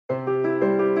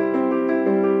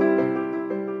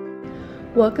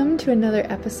Welcome to another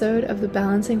episode of the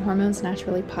Balancing Hormones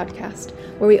Naturally podcast,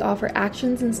 where we offer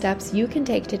actions and steps you can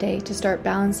take today to start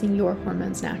balancing your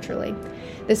hormones naturally.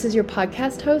 This is your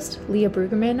podcast host, Leah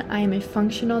Brueggemann. I am a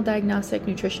functional diagnostic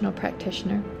nutritional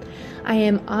practitioner. I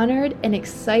am honored and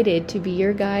excited to be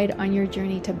your guide on your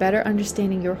journey to better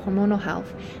understanding your hormonal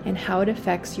health and how it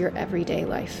affects your everyday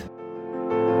life.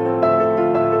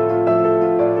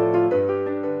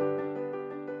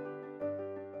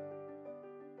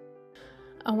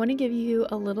 I want to give you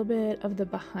a little bit of the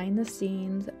behind the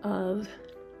scenes of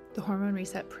the Hormone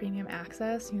Reset Premium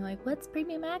Access. And you're like, what's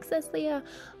Premium Access, Leah?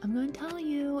 I'm going to tell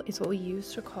you, it's what we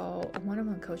used to call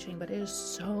one-on-one coaching, but it is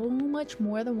so much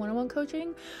more than one-on-one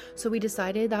coaching. So we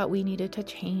decided that we needed to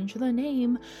change the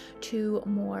name to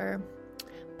more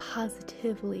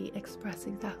positively express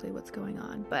exactly what's going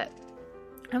on. But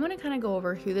I want to kind of go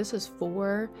over who this is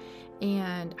for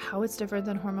and how it's different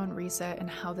than Hormone Reset and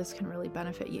how this can really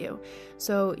benefit you.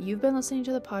 So you've been listening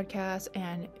to the podcast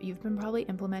and you've been probably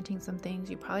implementing some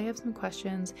things. You probably have some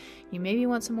questions. You maybe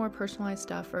want some more personalized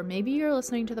stuff, or maybe you're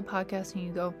listening to the podcast and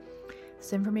you go,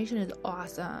 this information is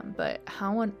awesome, but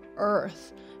how on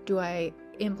earth do I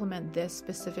implement this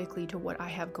specifically to what I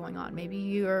have going on? Maybe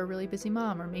you're a really busy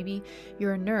mom, or maybe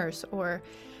you're a nurse, or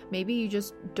maybe you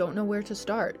just don't know where to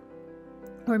start.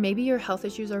 Or maybe your health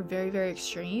issues are very, very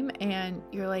extreme and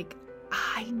you're like,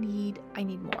 I need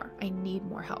more. I need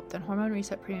more help. Then Hormone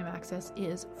Reset Premium Access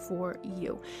is for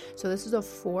you. So this is a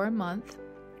 4-month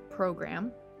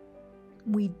program.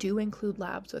 We do include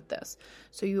labs with this.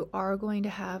 So you are going to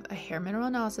have a hair mineral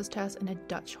analysis test and a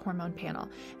Dutch hormone panel.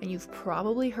 And you've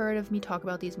probably heard of me talk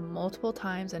about these multiple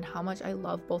times and how much I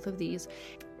love both of these.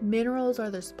 Minerals are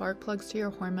the spark plugs to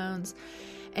your hormones,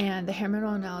 and the hair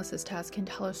mineral analysis test can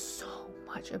tell us so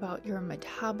much about your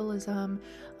metabolism,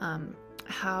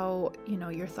 how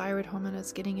your thyroid hormone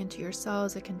is getting into your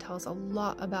cells. It can tell us a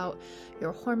lot about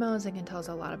your hormones. It can tell us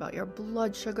a lot about your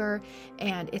blood sugar,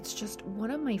 and it's just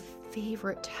one of my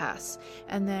favorite tests.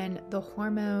 And then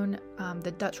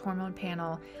the Dutch hormone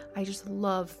panel, I just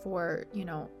love for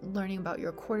learning about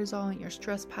your cortisol and your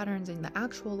stress patterns and the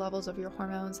actual levels of your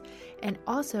hormones, and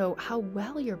also how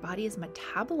well your body is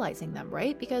metabolizing them,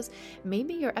 right? Because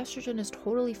maybe your estrogen is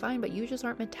totally fine, but you just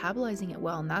aren't metabolizing it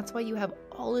well, and that's why you have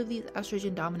all of these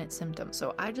estrogen dominant symptoms.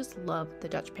 So I just love the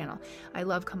Dutch panel. I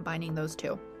love combining those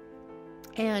two.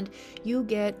 And you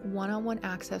get one-on-one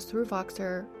access through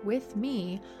Voxer with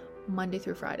me Monday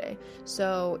through Friday.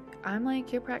 So I'm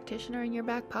like your practitioner in your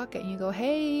back pocket, and you go,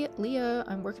 hey, Leah,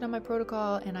 I'm working on my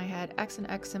protocol and I had X and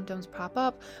X symptoms pop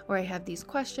up, or I have these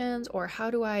questions, or how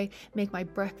do I make my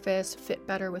breakfast fit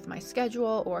better with my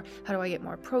schedule, or how do I get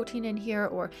more protein in here,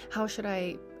 or how should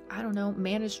I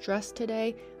manage stress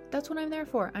today? That's what I'm there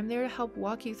for. I'm there to help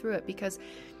walk you through it, because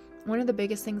one of the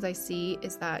biggest things I see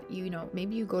is that,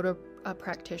 maybe you go to a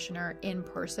practitioner in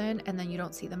person and then you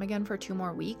don't see them again for 2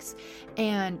 more weeks.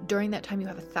 And during that time you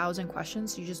have 1,000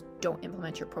 questions. So you just don't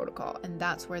implement your protocol. And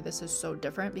that's where this is so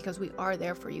different, because we are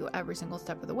there for you every single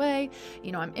step of the way.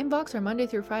 I'm in Voxer Monday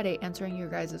through Friday answering your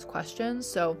guys' questions.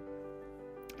 So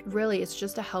really, it's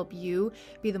just to help you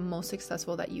be the most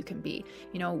successful that you can be.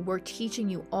 We're teaching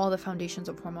you all the foundations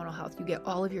of hormonal health. You get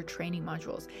all of your training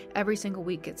modules. Every single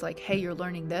week, it's like, hey, you're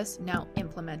learning this, now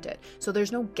implement it. So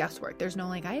there's no guesswork. There's no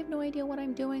I have no idea what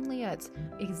I'm doing, Leah. It's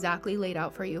exactly laid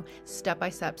out for you step by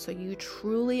step, so you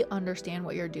truly understand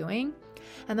what you're doing.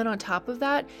 And then on top of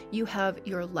that, you have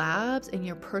your labs and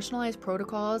your personalized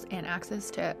protocols and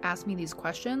access to ask me these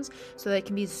questions, so that it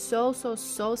can be so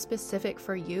specific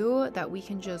for you that we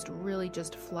can just really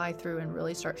just fly through and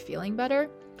really start feeling better.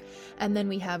 And then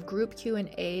we have group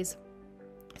Q&As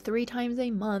 3 times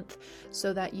a month,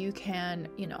 so that you can,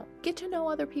 get to know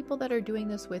other people that are doing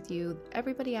this with you.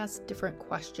 Everybody asks different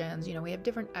questions. We have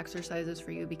different exercises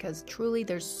for you, because truly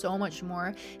there's so much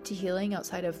more to healing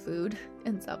outside of food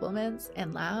and supplements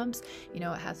and labs. It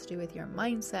has to do with your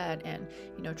mindset and,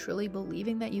 truly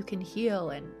believing that you can heal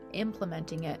and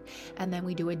implementing it. And then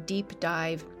we do a deep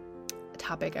dive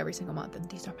topic every single month, and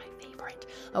these are my favorite.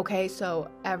 Okay, so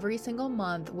every single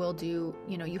month we'll do,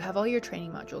 you have all your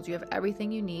training modules, you have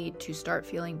everything you need to start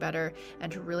feeling better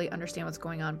and to really understand what's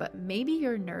going on. But maybe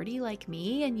you're nerdy like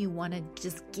me and you want to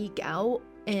just geek out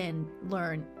and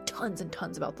learn tons and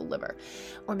tons about the liver,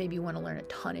 or maybe you want to learn a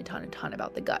ton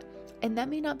about the gut. And that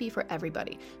may not be for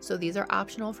everybody. So these are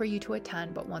optional for you to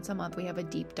attend, but once a month we have a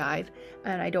deep dive.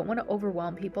 And I don't want to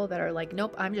overwhelm people that are like,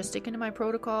 nope, I'm just sticking to my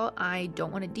protocol. I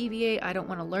don't want to deviate. I don't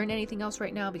want to learn anything else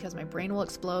right now because my brain will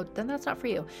explode. Then that's not for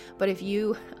you. But if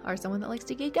you are someone that likes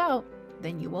to geek out,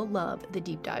 then you will love the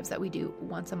deep dives that we do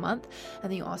once a month.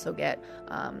 And then you also get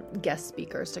guest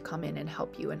speakers to come in and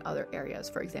help you in other areas.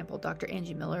 For example, Dr.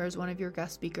 Angie Miller is one of your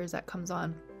guest speakers that comes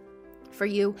on for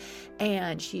you,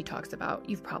 and she talks about,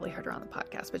 you've probably heard her on the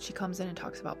podcast, but she comes in and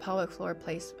talks about pelvic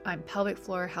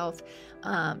floor health,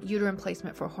 uterine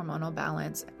placement for hormonal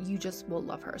balance. You just will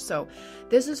love her. So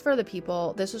this is for the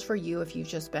people, this is for you if you've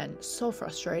just been so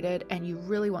frustrated and you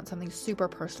really want something super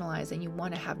personalized and you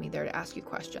want to have me there to ask you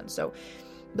questions. So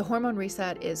the Hormone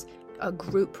Reset is a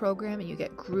group program and you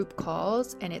get group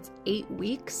calls, and it's 8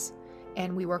 weeks.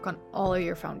 And we work on all of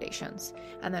your foundations.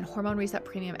 And then Hormone Reset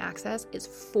Premium Access is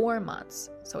 4 months.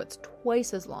 So it's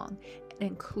twice as long. It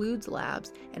includes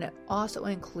labs, and it also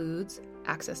includes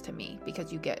access to me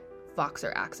because you get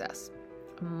Voxer access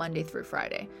Monday through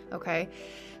Friday. Okay.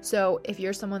 So if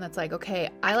you're someone that's like, okay,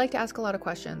 I like to ask a lot of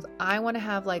questions. I want to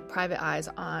have like private eyes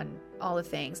on all the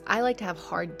things. I like to have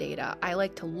hard data. I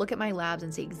like to look at my labs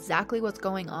and see exactly what's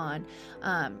going on.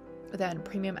 Then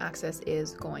Premium Access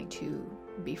is going to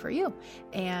be for you.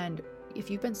 And if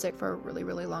you've been sick for a really,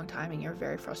 really long time and you're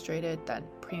very frustrated, then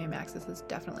Premium Access is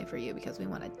definitely for you because we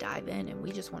want to dive in and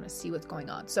we just want to see what's going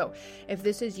on. So if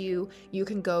this is you, you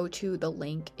can go to the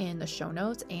link in the show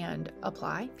notes and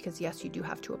apply, because yes, you do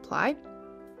have to apply.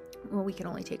 Well, we can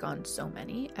only take on so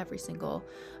many every single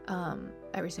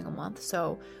month.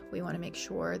 So we want to make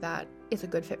sure that it's a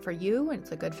good fit for you and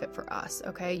it's a good fit for us.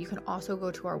 Okay. You can also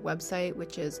go to our website,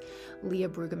 which is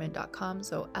leahbrueggemann.com.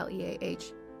 So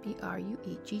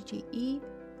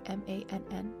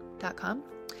LeahBrueggemann.com.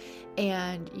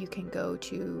 And you can go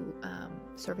to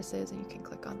services and you can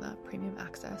click on the Premium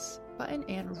Access button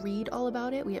and read all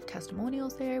about it. We have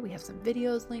testimonials there. We have some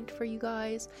videos linked for you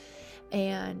guys,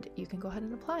 and you can go ahead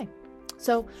and apply.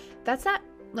 So that's that.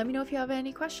 Let me know if you have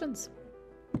any questions.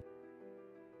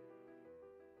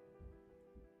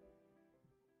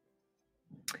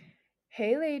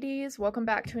 Hey ladies, welcome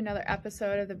back to another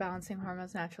episode of the Balancing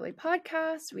Hormones Naturally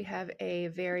podcast. We have a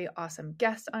very awesome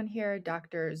guest on here,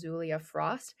 Dr. Zulia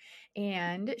Frost,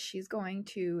 and she's going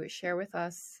to share with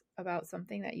us about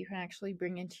something that you can actually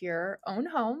bring into your own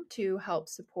home to help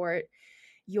support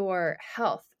your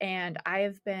health. And I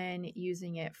have been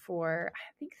using it for, I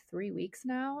think, 3 weeks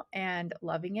now and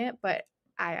loving it, but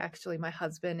my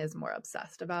husband is more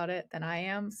obsessed about it than I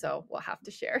am, so we'll have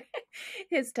to share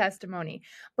his testimony.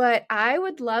 But I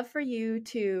would love for you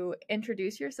to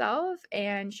introduce yourself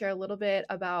and share a little bit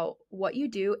about what you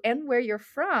do and where you're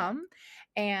from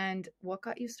and what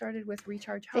got you started with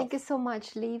Recharge Health. Thank you so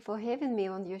much, Lee, for having me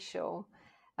on your show.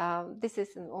 This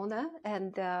is an honor,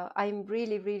 and I'm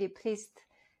really, really pleased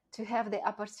to have the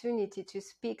opportunity to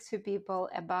speak to people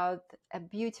about a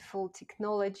beautiful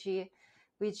technology,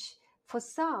 which for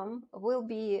some will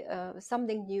be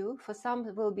something new, for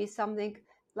some will be something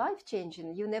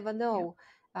life-changing. You never know.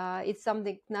 Yeah. It's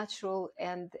something natural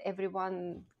and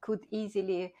everyone could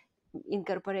easily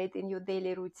incorporate in your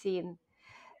daily routine.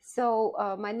 So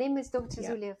my name is Dr.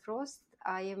 Zulia Frost.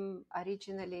 I am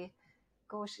originally,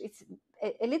 it's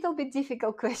a little bit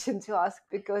difficult question to ask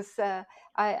because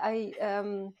I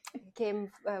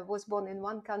was born in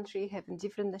one country, having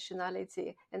different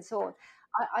nationality and so on.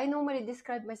 I normally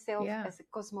describe myself as a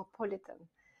cosmopolitan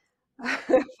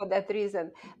for that reason.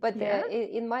 But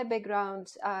in my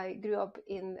background, I grew up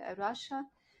in Russia,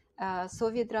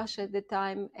 Soviet Russia at the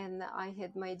time, and I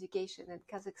had my education in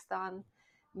Kazakhstan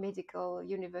Medical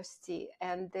University.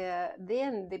 And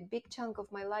then the big chunk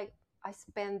of my life I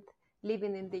spent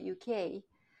living in the UK,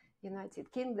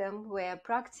 United Kingdom, where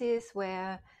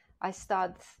I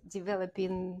start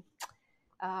developing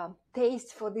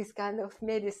taste for this kind of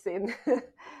medicine.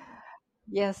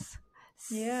 Yes.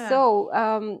 Yeah. So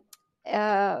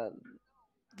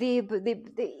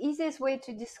the easiest way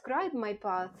to describe my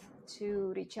path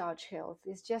to Recharge Health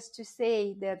is just to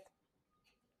say that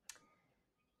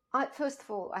first of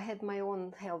all, I had my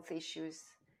own health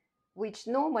issues, which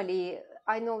normally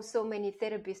I know so many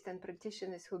therapists and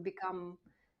practitioners who become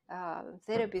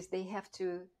therapists, they have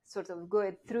to sort of go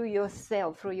through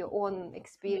yourself, through your own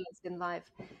experience in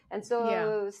life. And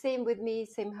so same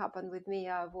happened with me.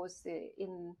 I was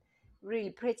in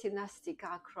really pretty nasty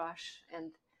car crash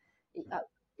and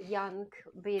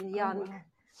being young. Oh, wow.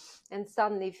 And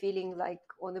suddenly feeling like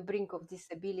on the brink of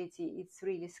disability. It's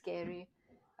really scary.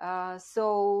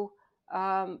 So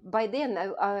by then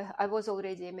I was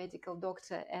already a medical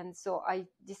doctor, and so I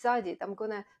decided I'm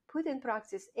gonna put in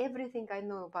practice everything I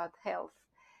know about health,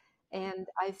 and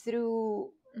I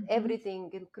threw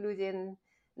everything, including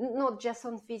not just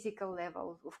on physical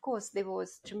level. Of course, there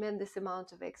was tremendous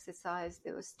amount of exercise,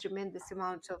 there was tremendous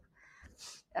amount of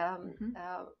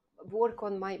work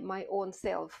on my own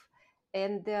self,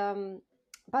 and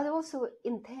but also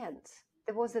intent.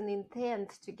 There was an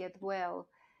intent to get well,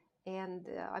 and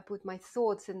I put my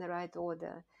thoughts in the right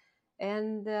order.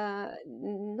 And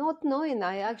not knowing,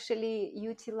 I actually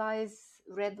utilize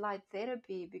red light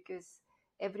therapy, because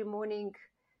every morning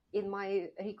in my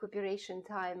recuperation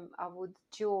time, I would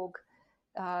jog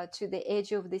to the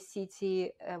edge of the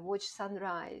city, watch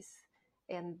sunrise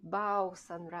and bow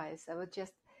sunrise.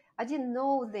 I didn't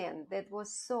know then that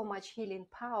was so much healing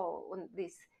power on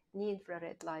these near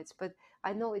infrared lights, but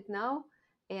I know it now,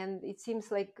 and it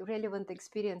seems like relevant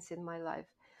experience in my life.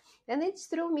 And it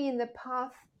threw me in the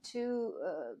path to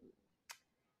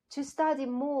study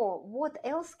more. What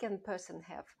else can person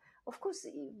have? Of course,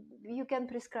 you can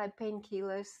prescribe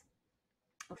painkillers.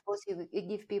 Of course, you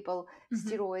give people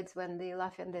steroids when they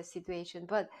laugh in their situation.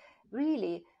 But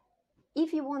really,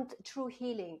 if you want true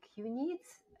healing, you need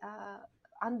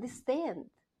understand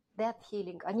that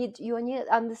healing. You need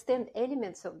understand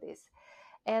elements of this.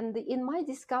 And in my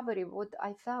discovery, what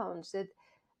I found that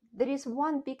there is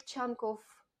one big chunk of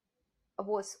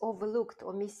was overlooked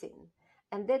or missing,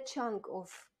 and that chunk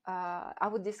of I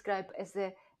would describe as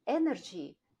the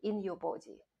energy in your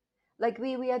body. Like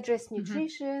we address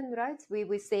nutrition, right?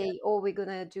 We say, oh, we're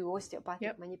gonna do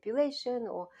osteopathic manipulation,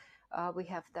 or we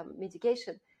have the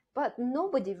medication, but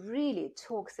nobody really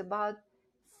talks about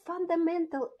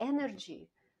fundamental energy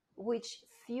which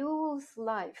fuels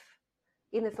life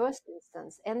in the first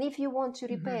instance. And if you want to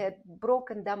repair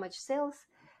broken, damaged cells,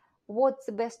 what's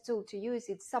the best tool to use?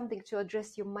 It's something to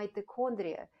address your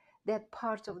mitochondria, that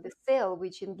part of the cell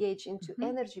which engage into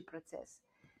energy process.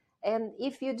 And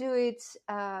if you do it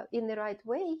in the right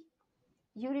way,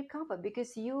 you recover,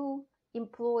 because you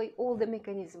employ all the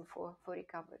mechanism for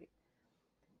recovery.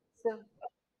 So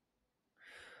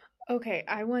Okay,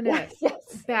 I want to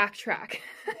yes. backtrack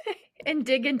and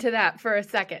dig into that for a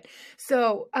second.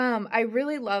 So, I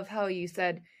really love how you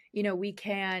said, we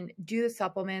can do the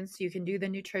supplements, you can do the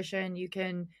nutrition, you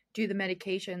can do the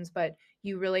medications, but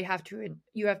you really have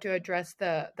to address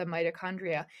the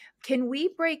mitochondria. Can we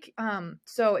break?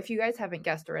 So, if you guys haven't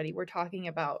guessed already, we're talking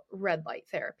about red light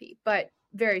therapy, but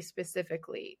very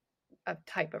specifically a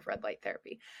type of red light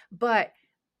therapy. But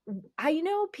I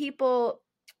know people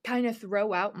kind of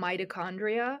throw out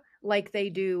mitochondria like they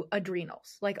do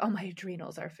adrenals, like, oh, my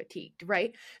adrenals are fatigued,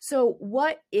 right? So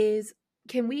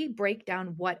can we break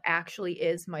down what actually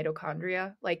is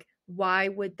mitochondria? Like, why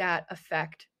would that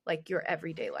affect like your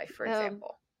everyday life, for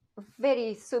example?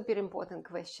 Very super important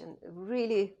question.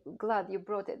 Really glad you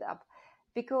brought it up,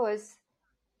 because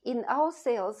in our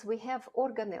cells we have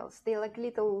organelles. They're like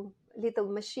little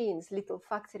machines, little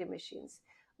factory machines,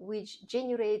 which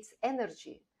generates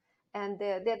energy, and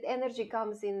that energy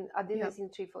comes in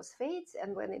adenosine triphosphates,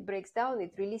 and when it breaks down,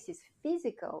 it releases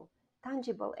physical,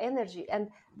 tangible energy, and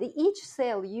each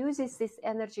cell uses this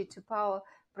energy to power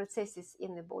processes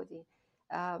in the body.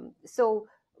 So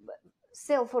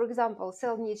cell, for example,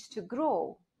 cell needs to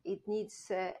grow. It needs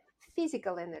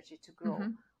physical energy to grow,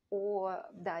 or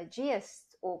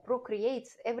digest, or procreate,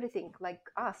 everything like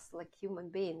us, like human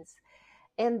beings.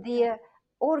 And the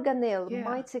organelle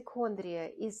mitochondria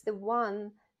is the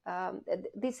one.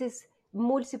 This is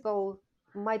multiple.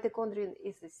 Mitochondria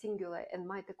is a singular, and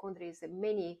mitochondria is a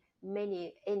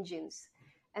many engines,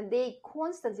 and they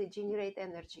constantly generate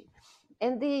energy.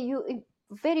 And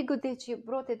very good that you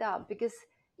brought it up, because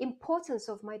importance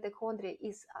of mitochondria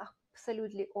is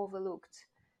absolutely overlooked,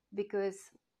 because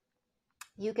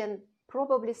you can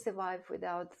probably survive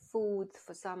without food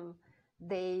for some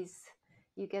days.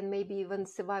 You can maybe even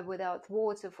survive without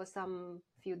water for some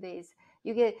few days.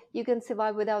 You can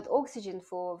survive without oxygen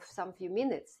for some few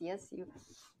minutes. Yes,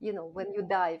 you know, when you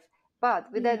dive.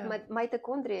 But with that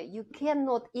mitochondria, you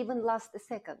cannot even last a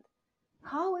second.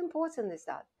 How important is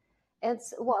that? And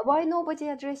why nobody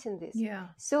addressing this?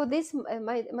 So this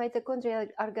mitochondrial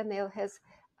organelle has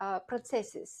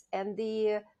processes, and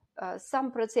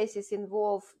some processes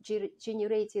involve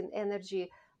generating energy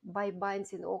by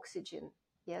binding oxygen.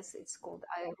 Yes, it's called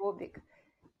aerobic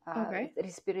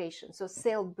respiration. So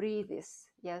cell breathes.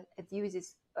 Yeah, it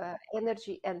uses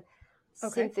energy and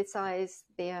synthesize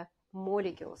their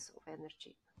molecules of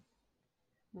energy.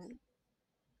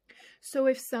 So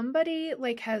if somebody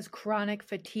like has chronic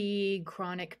fatigue,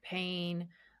 chronic pain,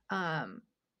 I'm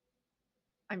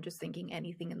just thinking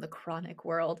anything in the chronic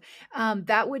world,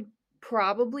 that would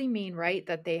probably mean, right,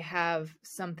 that they have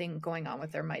something going on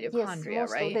with their mitochondria, yes,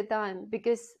 most right? of the time,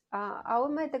 because our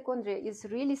mitochondria is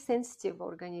really sensitive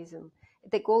organism.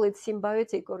 They call it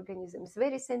symbiotic organism. It's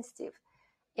very sensitive,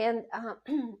 and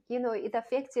it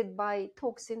affected by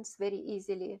toxins very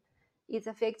easily. It's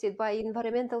affected by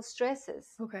environmental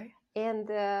stresses. And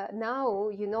now,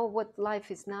 you know what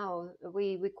life is now.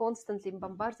 We constantly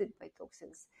bombarded by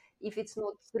toxins. If it's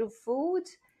not through food,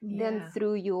 then Yeah.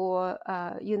 through your,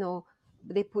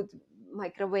 they put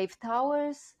microwave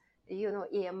towers,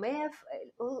 EMF.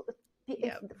 If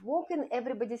Yep. walk in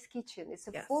everybody's kitchen, it's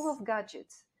full Yes. of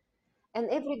gadgets, and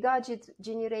every gadget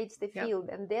generates the Yep. field,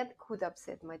 and that could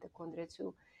upset mitochondria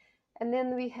too. And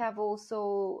then we have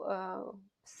also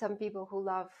some people who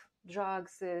love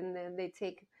drugs, and they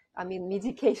take, I mean,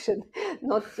 medication,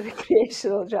 not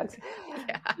recreational drugs.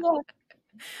 Yeah.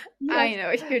 Yeah, I yes. know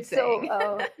what you're So,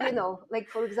 saying. like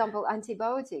for example,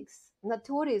 antibiotics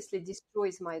notoriously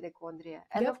destroys mitochondria.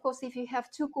 And Yep. of course, if you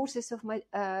have two courses of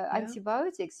Yeah.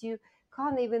 antibiotics, you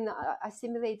can't even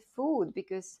assimilate food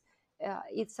because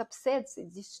it upsets,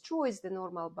 it destroys the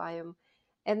normal biome,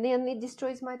 and then it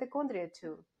destroys mitochondria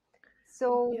too. Yep.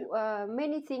 So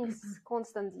many things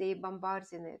constantly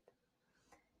bombarding it.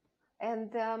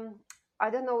 And I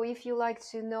don't know if you like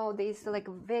to know this, like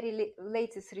very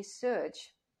latest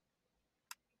research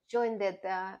showing that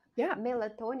Yeah.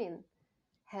 melatonin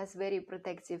has very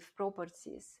protective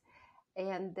properties.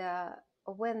 And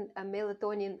when a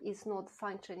melatonin is not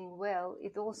functioning well,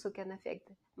 it also can affect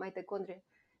mitochondria,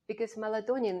 because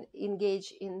melatonin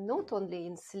engage in not only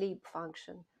in sleep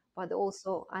function, but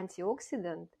also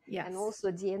antioxidant and Yes. also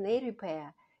DNA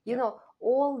repair. Yep.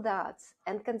 All that.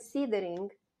 And considering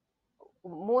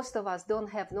most of us don't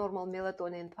have normal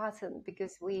melatonin pattern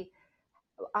because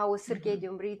our Hmm.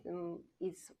 circadian rhythm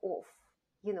is off.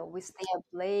 We stay up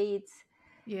late,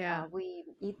 Yeah. we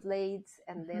eat late,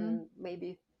 and Hmm. then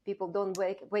maybe people don't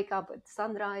wake up at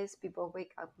sunrise. People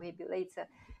wake up maybe later,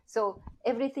 so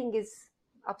everything is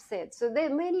upset. So there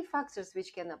are many factors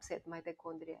which can upset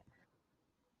mitochondria.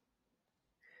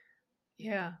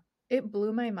 Yeah. It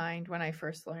blew my mind when I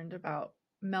first learned about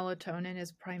melatonin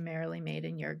is primarily made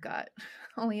in your gut.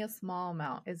 Only a small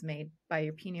amount is made by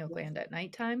your pineal Yes. gland at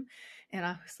nighttime. And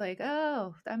I was like,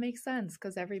 oh, that makes sense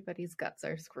because everybody's guts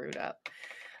are screwed up.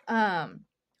 Um,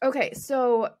 okay,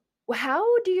 so how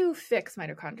do you fix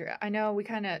mitochondria? I know we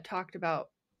kind of talked about,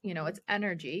 Mhm. it's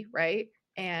energy, right?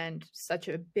 And such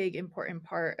a big, important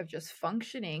part of just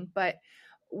functioning. But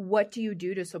what do you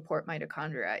do to support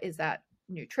mitochondria? Is that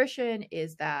nutrition?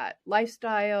 Is that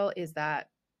lifestyle? Is that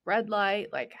red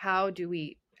light? Like, how do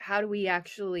we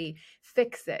actually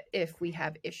fix it if we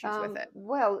have issues with it?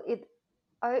 Well,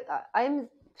 I'm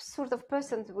sort of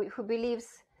person who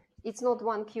believes it's not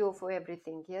one cure for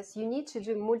everything. Yes, you need to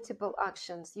do multiple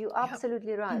actions. You're Yep.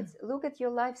 absolutely right. Look at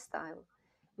your lifestyle.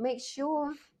 Make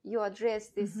sure you address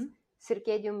this Hmm.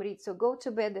 circadian rhythm. So go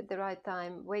to bed at the right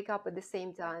time, wake up at the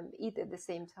same time, eat at the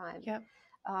same time. Yep.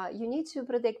 You need to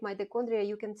protect mitochondria.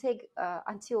 You can take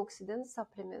antioxidant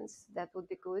supplements. That would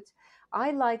be good.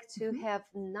 I like to Hmm. have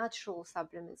natural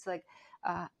supplements, like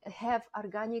have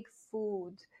organic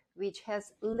food, which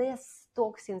has less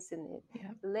toxins in it,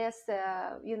 Yep. less,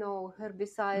 Hmm.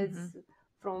 herbicides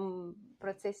from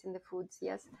processing the foods.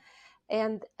 Yes,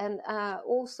 and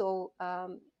also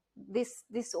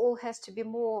this all has to be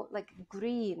more like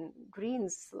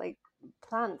greens, like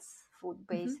plants, food Hmm.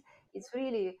 based. It's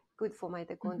really good for Hmm.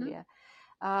 mitochondria.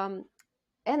 Um,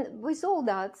 and with all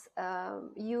that,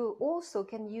 you also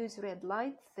can use red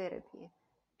light therapy,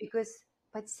 because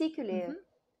particularly Hmm.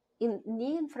 in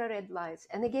near infrared lights,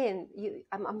 and again,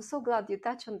 I'm so glad you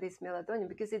touched on this melatonin,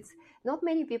 because it's not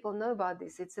many people know about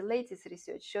this. It's the latest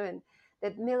research showing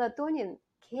that melatonin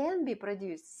can be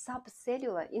produced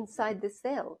subcellular inside the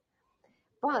cell,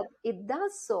 but it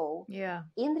does so Yeah.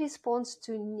 in response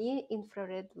to near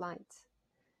infrared light,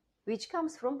 which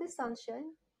comes from the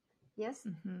sunshine. Yes.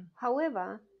 Hmm.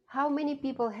 However, how many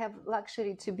people have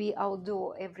luxury to be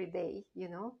outdoor every day?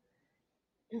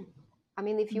 I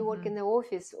mean, if you work in Hmm. the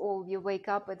office, or you wake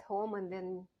up at home and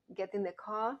then get in the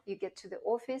car, you get to the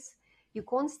office, you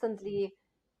constantly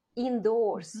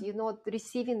indoors, Hmm. you're not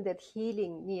receiving that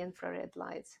healing near infrared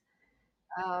lights.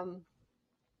 Um,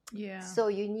 Yeah. so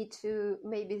you need to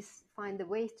maybe find a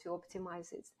way to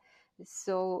optimize it.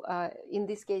 So in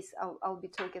this case, I'll be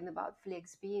talking about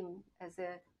flex beam as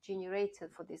a generator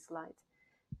for this light.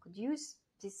 Could use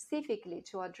specifically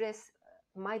to address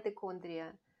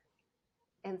mitochondria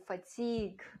and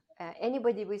fatigue.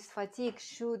 Anybody with fatigue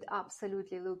should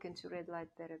absolutely look into red light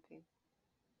therapy.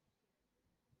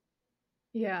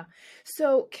 Yeah.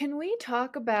 So, can we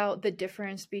talk about the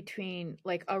difference between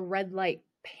like a red light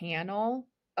panel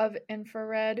of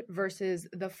infrared versus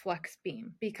the flex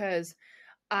beam? Because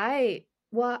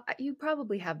you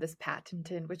probably have this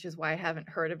patented, which is why I haven't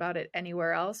heard about it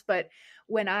anywhere else. But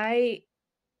when I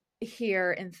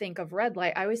hear and think of red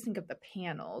light, I always think of the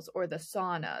panels or the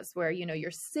saunas where, you know,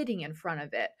 you're sitting in front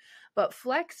of it. But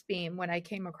flex beam, when I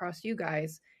came across you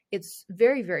guys, it's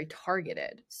very, very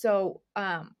targeted. So,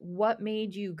 what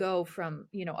made you go from,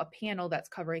 you know, a panel that's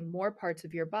covering more parts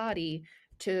of your body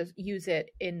to use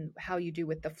it in how you do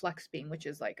with the flex beam, which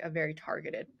is like a very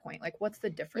targeted point? Like, what's the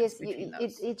difference Yes, between it,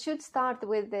 those? it should start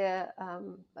with the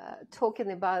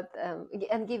talking about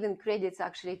and giving credits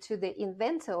actually to the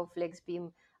inventor of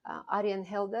FlexBeam, Arjen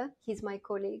Helder. He's my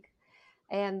colleague.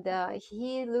 And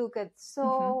he looked at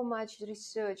Mm-hmm. so much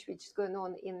research which is going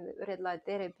on in red light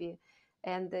therapy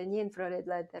and near infrared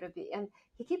light therapy. And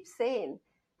he keeps saying,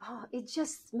 oh, it's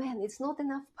just, man, it's not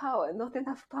enough power, not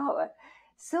enough power.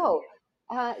 So,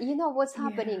 you know what's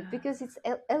happening? Yeah. Because it's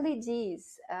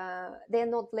LEDs, they're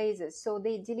not lasers. So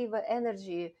they deliver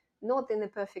energy not in a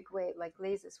perfect way like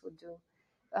lasers would do.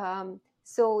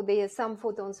 So there some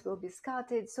photons will be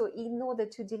scattered. So in order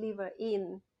to deliver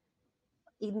in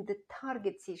the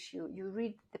target tissue, you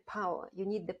need the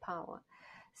power.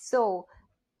 So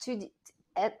to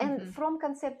and Mm-hmm. from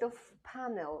concept of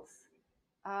panels,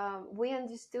 we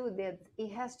understood that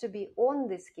it has to be on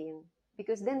the skin,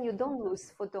 because then you don't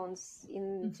lose photons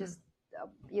in Mm-hmm. just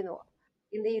you know,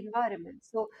 in the environment.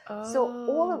 So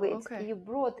all of Oh, it okay. you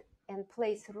brought and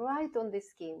placed right on the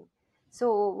skin.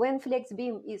 So when flex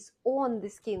beam is on the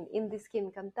skin, in the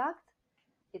skin contact,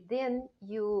 then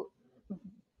you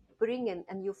bring in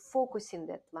and you focus in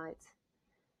that light.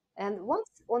 And once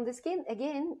on the skin,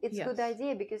 again, it's a good Yes.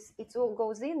 idea because it all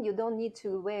goes in. You don't need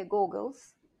to wear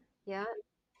goggles. Yeah.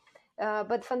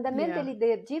 But Yeah. fundamentally,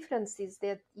 the difference is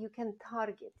that you can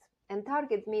target. And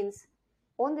target means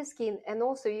on the skin, and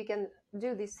also you can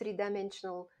do this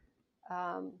three-dimensional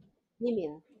um,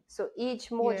 beaming. So each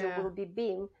module Yeah. will be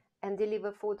beam and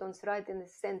deliver photons right in the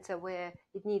center where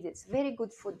it needs. It's very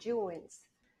good for joints.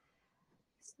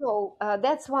 So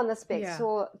that's one aspect. Yeah.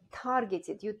 So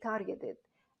you target it.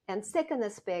 And second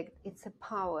aspect, it's a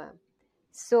power.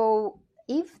 So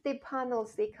if the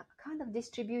panels, they kind of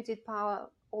distributed power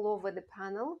all over the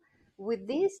panel, with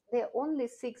this, there are only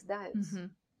 6 diodes, Mm-hmm.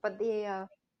 but they are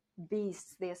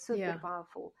beasts, they are super Yeah.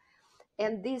 powerful.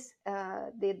 And these,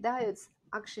 the diodes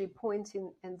actually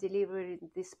pointing and delivering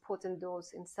this potent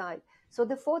dose inside. So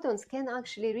the photons can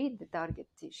actually read the target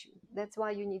tissue. That's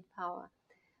why you need power,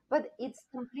 but it's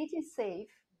completely safe.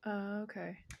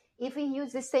 Okay. If we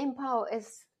use the same power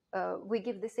as we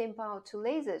give the same power to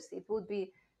lasers, it would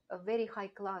be a very high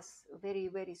class, very,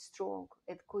 very strong.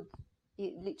 It could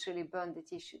literally burn the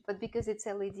tissue. But because it's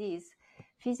LEDs,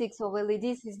 physics of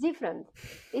LEDs is different.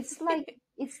 It's like,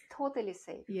 it's totally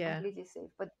safe, Yeah. completely safe.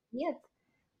 But yet,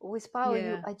 with power,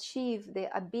 you Yeah. achieve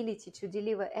the ability to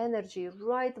deliver energy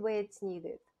right where it's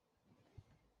needed.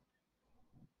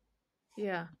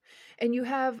 Yeah. And you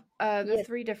have the Yes,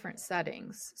 three different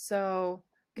settings. So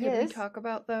could we yes. talk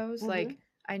about those? Mm-hmm. Like,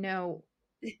 I know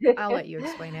I'll let you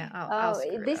explain it. I'll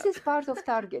screw it This up. is part of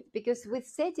target, because with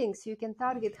settings you can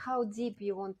target how deep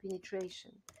you want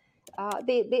penetration.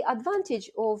 The advantage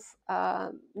of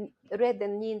red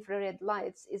and near infrared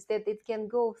lights is that it can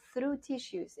go through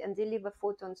tissues and deliver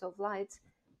photons of light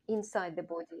inside the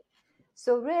body.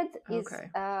 So red is Okay.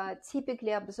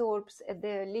 typically absorbs at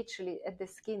the literally at the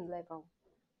skin level,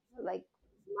 like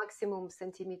maximum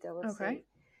centimeter, I would Okay. say.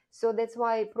 So that's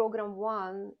why program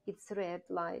one, it's red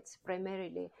lights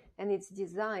primarily, and it's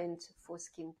designed for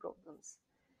skin problems.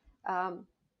 Um,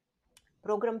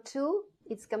 program two,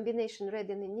 it's combination red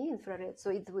and infrared, so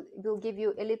it will give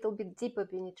you a little bit deeper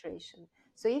penetration.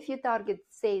 So if you target,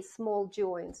 say, small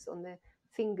joints on the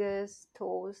fingers,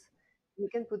 toes, you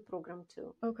can put program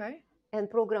two. Okay. And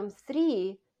program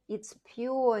three, it's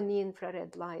pure near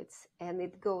infrared lights, and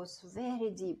it goes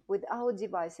very deep. With our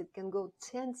device, it can go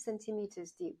 10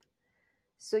 centimeters deep.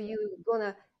 So you're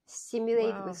gonna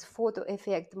stimulate with Wow. photo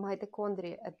effect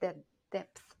mitochondria at that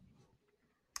depth.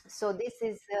 So this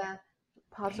is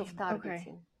part of Dang. Okay.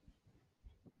 targeting.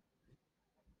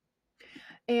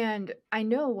 And I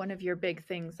know one of your big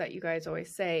things that you guys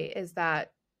always say is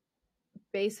that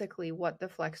basically what the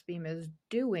flex beam is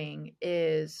doing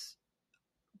is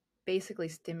basically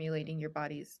stimulating your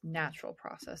body's natural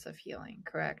process of healing,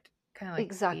 correct? Kind of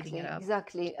like speeding it Exactly, up.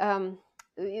 exactly.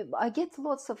 I get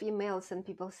lots of emails and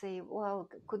people say, well,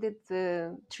 could it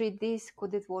treat this?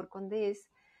 Could it work on this?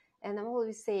 And I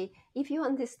always say, if you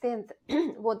understand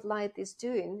what light is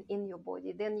doing in your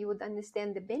body, then you would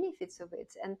understand the benefits of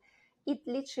it. And it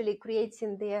literally creates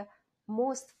in their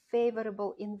most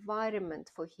favorable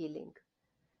environment for healing.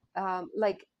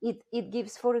 Like it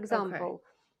gives, for Okay. example,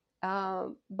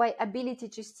 by ability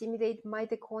to stimulate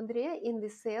mitochondria in the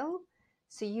cell.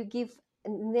 So you give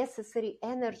necessary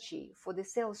energy for the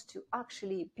cells to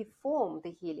actually perform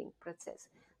the healing process.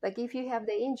 Like if you have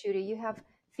the injury, you have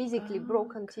physically Oh,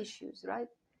 broken okay. tissues, right?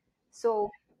 So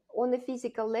on a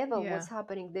physical level, Yeah. what's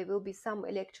happening, there will be some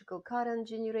electrical current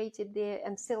generated there,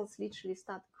 and cells literally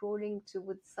start crawling to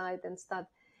the side and start,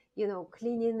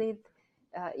 cleaning it,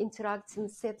 interacting,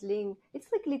 settling. It's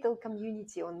like little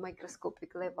community on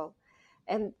microscopic level.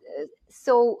 And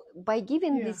so by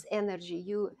giving Yeah. this energy,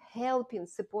 you help in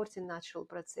supporting natural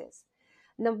process.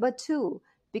 Number two,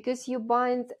 because you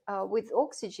bind with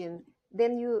oxygen,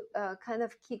 then you kind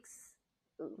of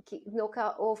knock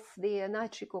off the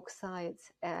nitric oxide,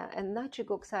 and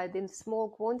nitric oxide in small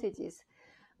quantities,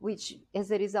 which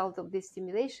as a result of this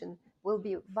stimulation will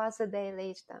be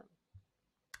vasodilator.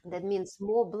 That means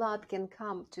more blood can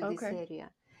come to this Okay. area.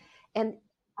 And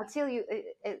I tell you,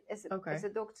 as Okay. a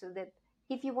doctor, that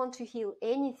if you want to heal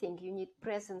anything, you need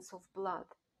presence of blood,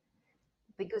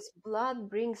 because blood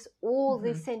brings all the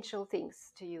Mm-hmm. essential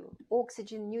things to you: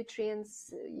 oxygen,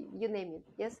 nutrients, you name it,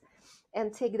 yes,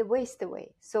 and take the waste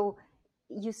away. So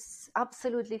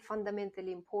absolutely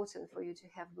fundamentally important for you to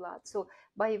have blood. So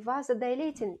by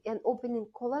vasodilating and opening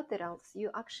collaterals, you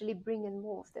actually bring in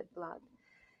more of that blood.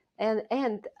 And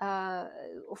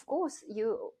of course,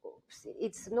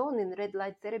 it's known in red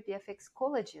light therapy affects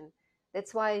collagen.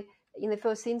 That's why in the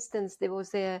first instance there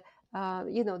was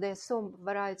there's some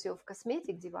variety of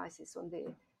cosmetic devices on the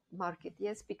market,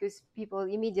 yes, because people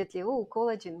immediately, oh,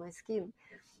 collagen, my skin,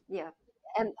 yeah.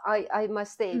 And I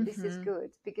must say this is Mm-hmm.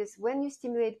 good, because when you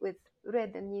stimulate with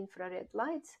red and infrared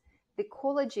lights, the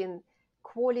collagen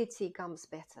quality comes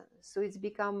better, so it's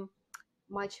become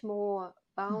much more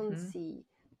Mm-hmm. bouncy,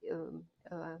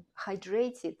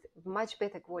 hydrated, much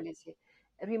better quality.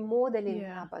 Remodeling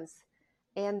Yeah. happens,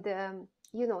 and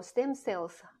stem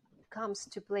cells comes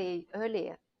to play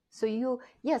earlier. So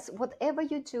yes, whatever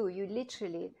you do, you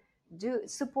literally do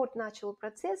support natural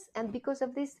process, and because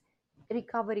of this,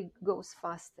 recovery goes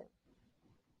faster.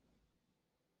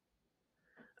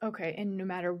 Okay, and no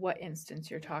matter what instance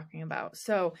you're talking about.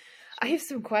 So, I Sure. have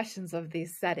some questions of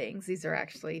these settings. These are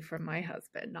actually from my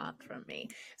husband, not from me.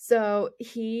 So,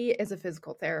 he is a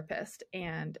physical therapist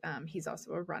and he's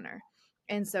also a runner.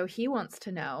 And so, he wants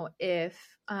to know if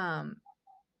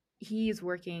he's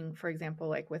working, for example,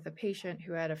 like with a patient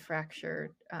who had a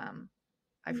fractured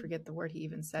I forget the word he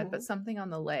even said, but Mhm. something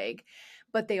on the leg,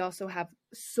 but they also have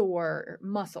sore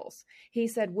muscles. He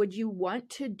said, would you want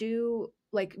to do,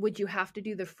 like, would you have to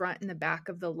do the front and the back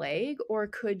of the leg, or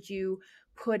could you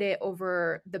put it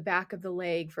over the back of the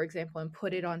leg, for example, and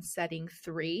put it on setting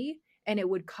 3 and it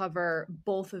would cover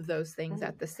both of those things Mhm.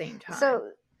 at the same time?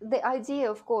 So the idea,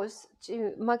 of course,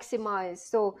 to maximize.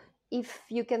 So if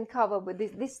you can cover with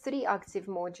these three active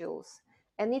modules,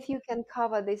 and if you can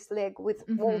cover this leg with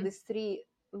all Mm-hmm. these three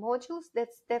modules,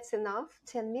 that's enough.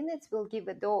 10 minutes will give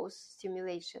a dose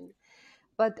stimulation.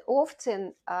 But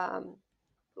often,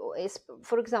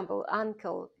 for example,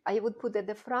 ankle, I would put at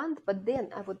the front, but then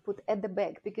I would put at the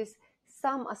back, because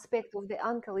some aspect of the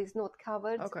ankle is not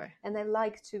covered, Okay. and I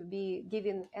like to be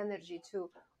giving energy to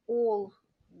all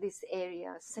this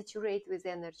area, saturate with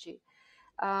energy.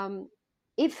 Um,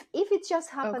 if it just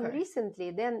happened Okay.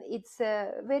 recently, then it's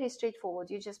very straightforward.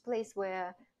 You just place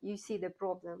where you see the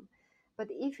problem. But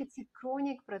if it's a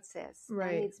chronic process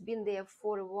and Right. it's been there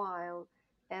for a while,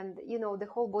 and the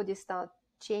whole body start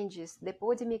changes, the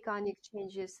body mechanic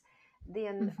changes,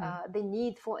 then Mm-hmm. the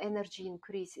need for energy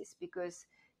increases, because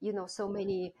so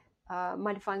many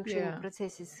malfunctioning Yeah.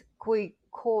 processes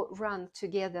run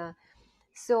together.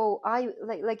 So I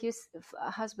like your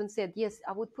husband said, yes,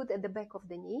 I would put at the back of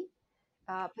the knee.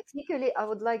 Particularly, I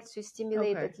would like to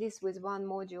stimulate Okay. at least with one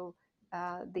module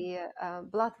the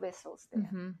blood vessels there,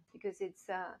 Mm-hmm. because it's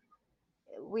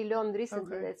we learned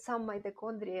recently Okay. that some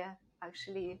mitochondria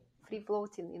actually free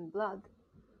floating in blood.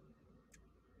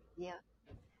 Yeah,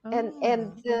 and Oh,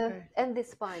 and uh, okay. and the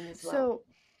spine as well. So,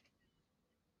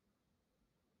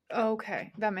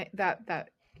 okay, that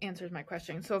answers my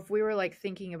question. So if we were like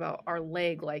thinking about our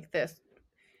leg like this,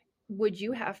 would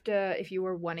you have to, if you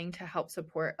were wanting to help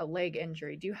support a leg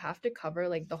injury, do you have to cover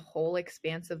like the whole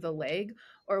expanse of the leg,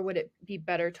 or would it be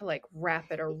better to like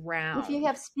wrap it If you around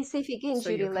have specific so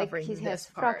you're injury, like he covering has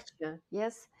this part? fracture,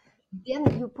 yes, then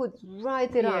you put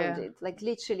right around Yeah. it, like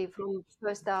literally from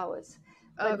first hours.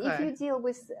 But if Okay. you deal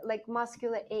with like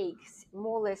muscular aches,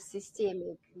 more or less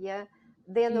systemic, yeah,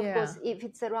 then of Yeah. course, if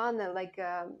it's a runner, like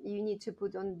you need to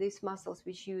put on these muscles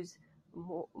which use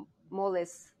more, more or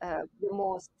less the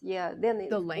most, yeah, then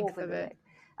The it's length over of the it. leg.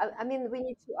 I mean, we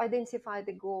need to identify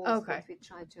the goals, what Okay. we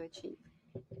try to achieve.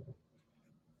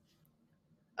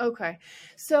 Okay.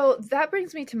 So that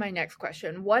brings me to my next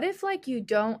question. What if like you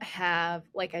don't have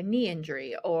like a knee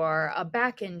injury or a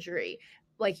back injury?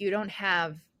 Like you don't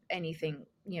have anything,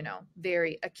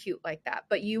 very acute like that,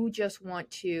 but you just want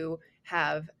to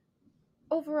have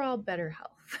overall better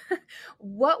health.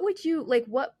 What would you like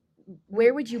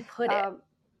where Mhm. would you put it? Um,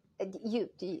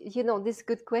 you know, this is a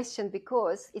good question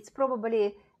because it's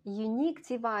probably unique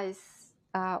device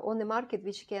on the market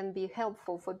which can be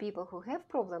helpful for people who have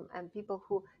problem and people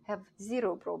who have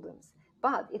zero problems,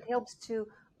 but it helps to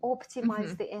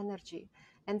optimize Mhm. the energy.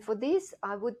 And for this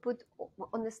I would put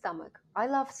on the stomach. I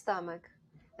love stomach,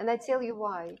 and I tell you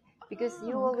why. Because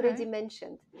you Oh, already okay.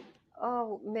 mentioned,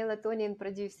 oh, melatonin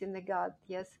produced in the gut,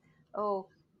 yes. Oh,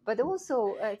 but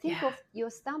also think Yeah. of your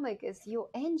stomach as your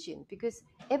engine, because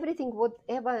everything,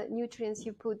 whatever nutrients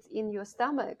you put in your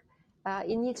stomach,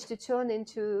 it needs to turn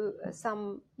into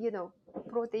some,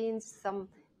 proteins, some,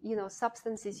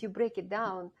 substances. You break it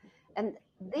down, and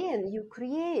then you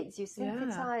Yeah.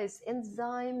 synthesize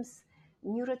enzymes,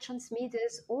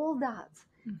 neurotransmitters, all that,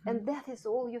 Mhm. and that is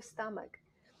all your stomach.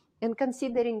 And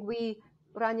considering we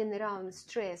running around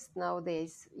stressed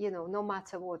nowadays, no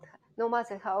matter what, no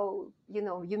matter how,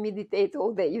 you meditate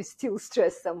all day, you still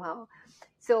stress somehow.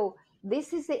 So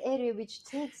this is the area which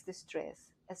takes the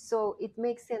stress. So it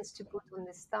makes sense to put on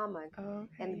the stomach Okay,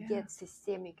 and yeah. get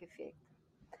systemic effect.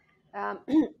 Um,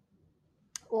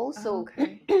 also,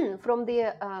 Okay. from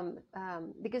the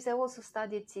because I also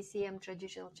studied CCM,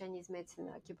 traditional Chinese medicine,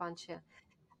 acupuncture.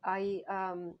 I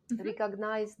Mhm.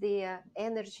 recognize their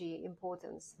energy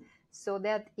importance. So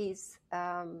that is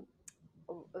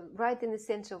right in the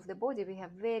center of the body. We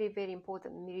have very, very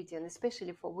important meridian,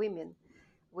 especially for women.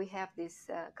 We have this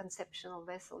conceptual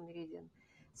vessel meridian.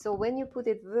 So when you put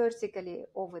it vertically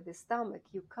over the stomach,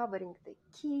 you're covering the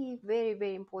key, very,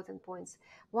 very important points.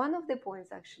 One of the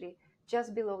points, actually,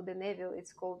 just below the navel,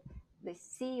 it's called the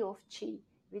sea of chi,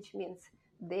 which means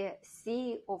the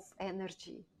sea of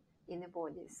energy in the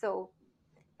body. So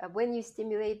when you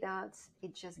stimulate that,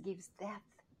 it just gives that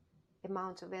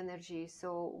amount of energy.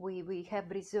 So we have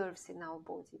reserves in our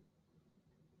body.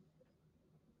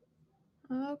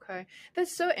 Okay.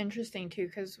 That's so interesting too,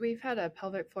 because we've had a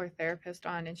pelvic floor therapist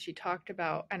on and she talked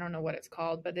about, I don't know what it's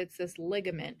called, but it's this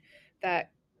ligament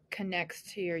that connects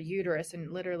to your uterus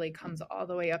and literally comes all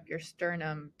the way up your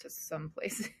sternum to some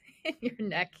place in your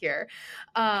neck here.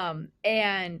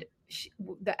 And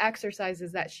the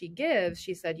exercises that she gives,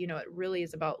 she said, it really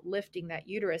is about lifting that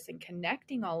uterus and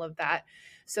connecting all of that.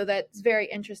 So that's very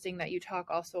interesting that you talk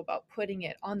also about putting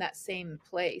it on that same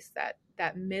place, that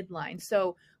midline.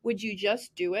 So would you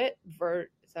just do it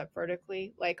is that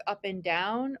vertically, like up and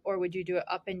down, or would you do it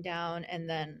up and down and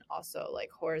then also like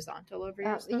horizontal over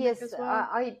your stomach Yes, as well?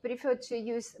 I prefer to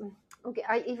use. Okay,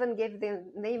 I even gave the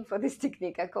name for this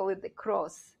technique. I call it the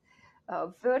cross.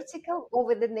 Vertical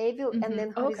over the navel and Mm-hmm.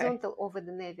 then Okay. horizontal over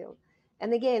the navel.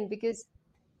 And again, because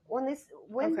when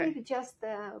Okay. we just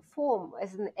form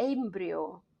as an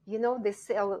embryo, the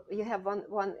cell, you have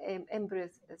one embryo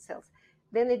cells,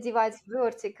 then it divides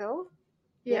vertical.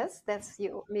 Yeah. Yes, that's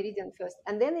your meridian first,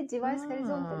 and then it divides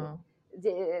horizontally. Oh.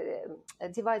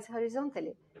 Divides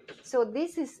horizontally. So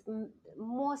this is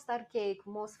most archaic,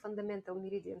 most fundamental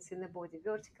meridians in the body,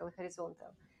 vertical,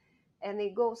 horizontal, and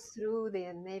it goes through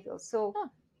the navel. So Huh.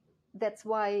 that's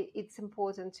why it's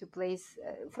important to place,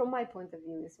 from my point of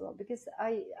view as well, because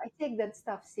I take that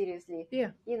stuff seriously.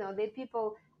 Yeah. The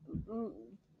people, mm,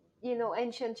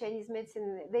 ancient Chinese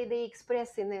medicine, they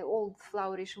express in an old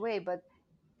flourish way, but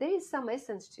there is some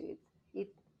essence to it. It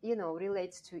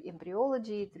relates to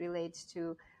embryology, it relates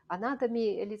to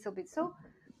anatomy a little bit. So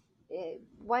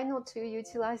why not to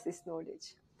utilize this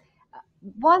knowledge?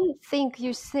 One thing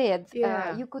you said,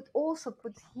 Yeah. you could also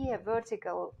put here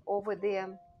vertical over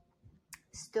the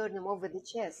sternum, over the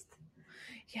chest.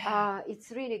 Yeah. It's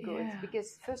really good Yeah.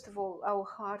 because first of all, our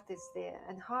heart is there,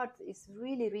 and heart is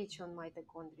really rich on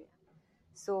mitochondria,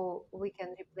 so we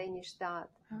can replenish that.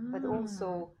 But Ah.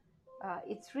 also,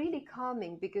 it's really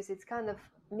calming because it's kind of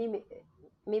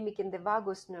mimicking the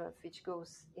vagus nerve, which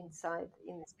goes inside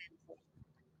in the center.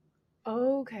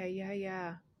 Okay. Yeah.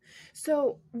 Yeah.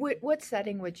 So, what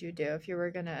setting would you do if you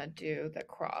were gonna do the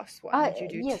cross one? Would you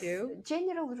do Yes, two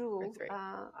general or rule. three?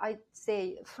 I'd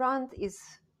say front is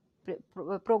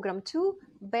program 2,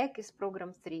 back is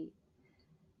program 3.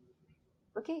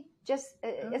 Okay, just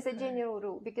as a Okay. general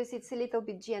rule, because it's a little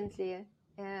bit gently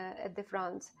at the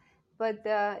front. But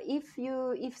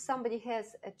if somebody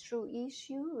has a true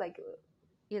issue, like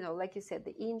like you said,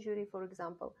 the injury, for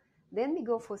example, then we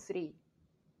go for 3.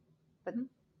 But Mhm.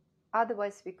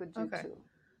 otherwise, we could do Okay. 2.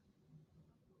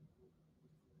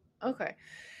 Okay.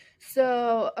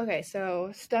 So, okay,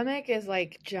 so stomach is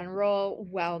like general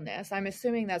wellness. I'm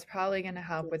assuming that's probably going to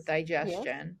help with Yes, yes,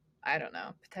 digestion. I don't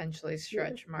know, potentially yes.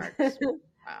 stretch marks.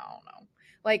 I don't know.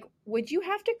 Like, would you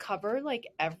have to cover like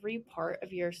every part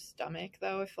of your stomach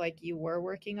though if like you were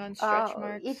working on stretch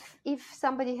marks? If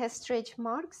somebody has stretch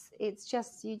marks, it's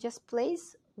just you just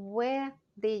place where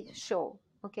they show.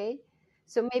 Okay,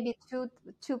 so maybe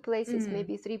two places, Mm,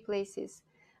 maybe three places.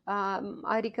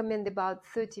 I recommend about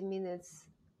 30 minutes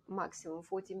maximum,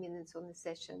 40 minutes on a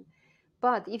session.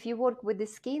 But if you work with the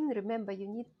skin, remember you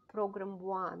need program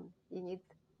one. You need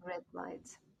red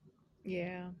lights.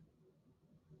 yeah.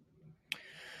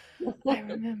 I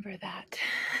remember that.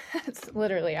 It's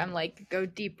literally, I'm like, go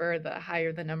deeper the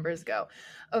higher the numbers go.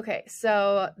 Okay,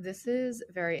 so this is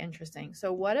very interesting.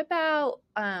 So what about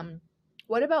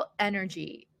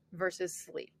energy versus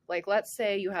sleep? Like let's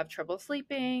say you have trouble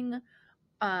sleeping,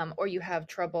 or you have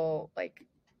trouble like,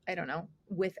 I don't know,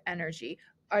 with energy.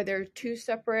 Are there two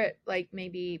separate like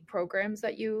maybe programs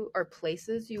that you or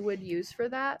places you would use for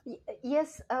that?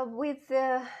 Yes, with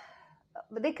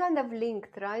they kind of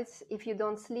linked, right? If you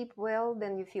don't sleep well,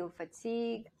 then you feel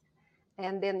fatigue,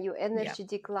 and then your Yeah. energy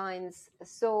declines.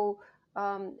 So,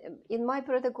 in my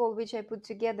protocol, which I put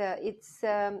together, it's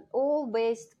all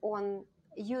based on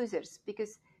users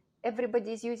because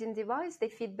everybody is using device. They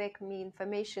feedback me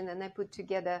information, and I put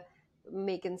together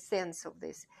making sense of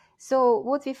this. So,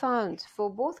 what we found for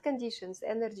both conditions,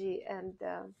 energy and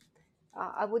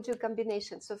I would do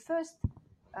combination. So first,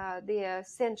 they are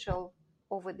central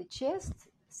over the chest.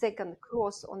 Second,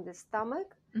 cross on the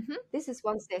stomach. Mm-hmm. This is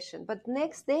one session. But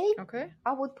next day, Okay.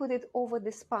 I would put it over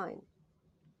the spine,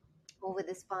 over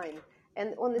the spine.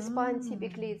 And on the spine, Oh,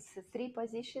 typically it's three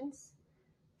positions.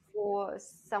 For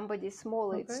somebody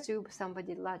smaller, it's okay. two.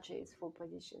 Somebody larger, it's four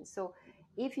positions. So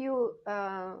if you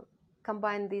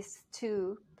combine these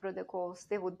two protocols,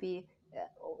 there would be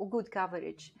good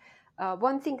coverage.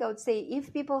 One thing I would say,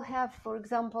 if people have, for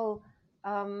example,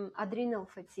 adrenal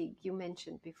fatigue, you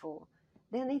mentioned before,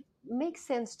 then it makes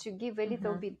sense to give a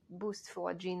little Mm-hmm. bit boost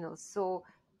for adrenals. So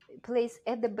place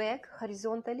at the back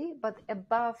horizontally, but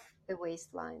above the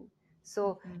waistline.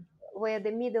 So Mm-hmm. where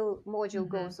the middle module Mm-hmm.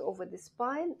 goes over the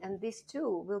spine, and these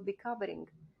two will be covering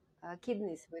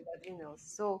kidneys with adrenals.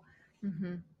 So,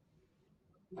 Mm-hmm.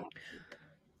 yeah.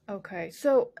 Okay,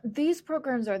 so these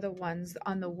programs are the ones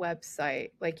on the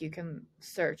website, like you can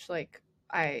search, like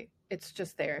it's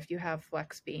just there. If you have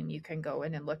FlexBeam, you can go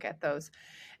in and look at those.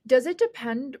 Does it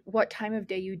depend what time of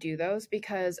day you do those?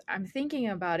 Because I'm thinking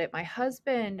about it. My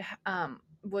husband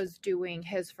was doing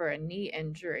his for a knee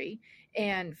injury,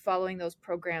 and following those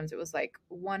programs, it was like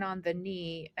one on the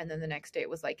knee, and then the next day it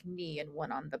was like knee and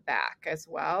one on the back as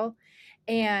well.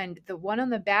 And the one on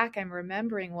the back I'm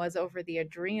remembering was over the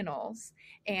adrenals.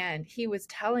 And he was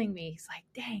telling me, he's like,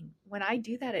 dang, when I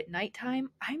do that at nighttime,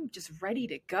 I'm just ready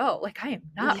to go. Like, I am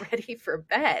Yeah. not ready for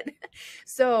bed.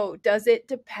 So, does it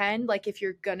depend? Like, if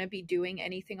you're going to be doing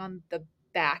anything on the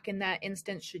back in that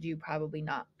instance, should you probably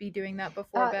not be doing that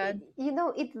before bed?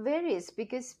 It varies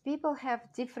because people have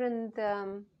different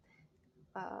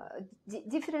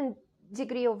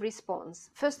degree of response.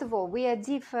 First of all, we are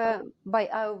differ by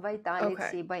our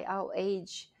Okay. vitality, by our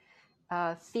age,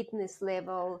 fitness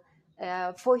level.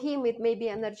 For him, it may be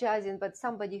energizing, but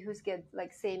somebody who's get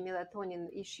like say melatonin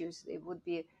issues, it would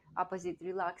be opposite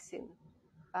relaxing.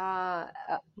 Uh,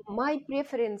 uh, my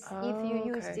preference, if you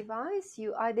use Okay. device,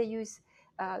 you either use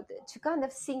to kind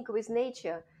of sync with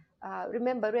nature.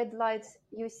 Remember, red lights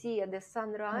you see at the Okay.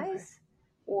 sunrise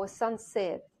or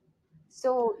sunset.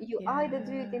 So you either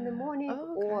do it in the Yeah. morning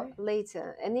or Okay.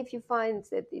 later. And if you find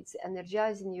that it's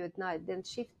energizing you at night, then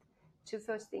shift to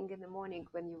first thing in the morning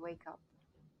when you wake up.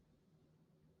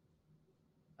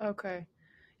 Okay.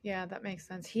 Yeah, that makes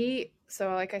sense.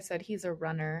 So like I said, he's a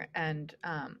runner and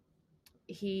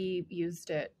he used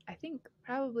it, I think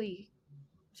probably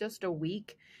just a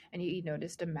week, and he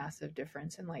noticed a massive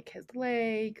difference in like his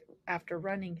leg after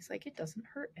running. He's like, it doesn't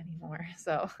hurt anymore.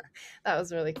 So that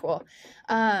was really cool.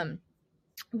 Um,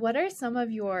 what are some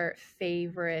of your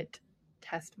favorite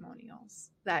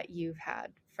testimonials that you've had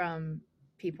from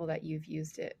people that you've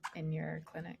used it in your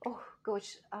clinic? Oh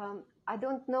gosh, I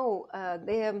don't know.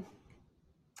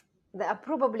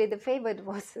 Probably the favorite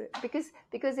was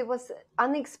because it was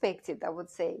unexpected. I would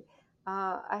say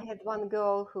I had one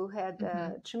girl who had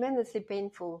Mm-hmm. tremendously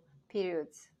painful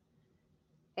periods,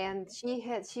 and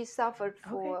she suffered Okay.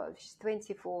 for she's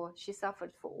 24. She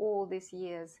suffered for all these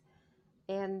years,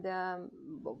 and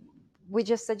we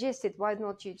just suggested why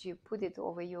not you put it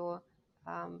over your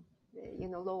um,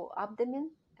 low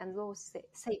abdomen and low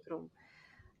sacrum.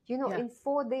 Yeah. In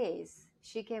 4 days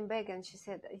she came back and she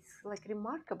said, it's like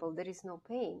remarkable, there is no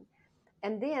pain.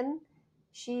 And then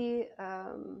she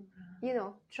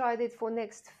tried it for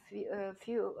next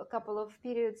a couple of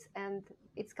periods, and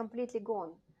it's completely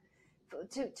gone.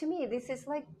 To me, this is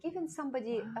like giving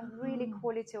somebody a really Wow.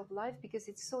 quality of life, because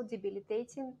it's so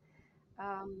debilitating.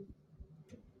 um,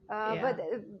 Yeah. but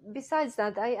besides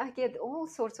that, I get all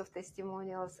sorts of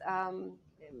testimonials.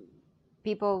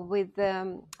 People with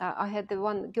I had the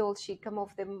one girl, she come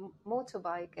off the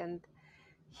motorbike, and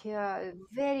yeah,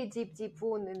 very deep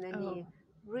wound in the Oh, knee,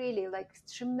 really like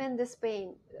tremendous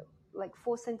pain, like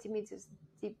 4 centimeters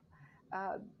deep,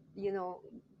 uh, you know,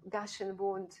 gash and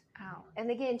wound. ow. And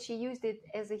again, she used it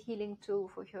as a healing tool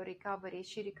for her recovery.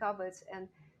 She recovered, and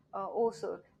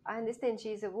also, I understand she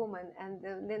is a woman, and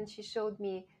then she showed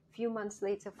me a few months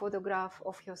later photograph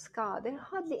of her scar. There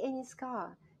hardly any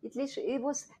scar. It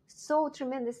was so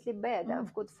tremendously bad. Mm.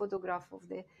 I've got photograph of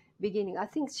the beginning. I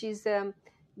think she's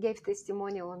gave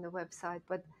testimonial on the website,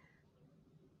 but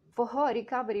for her,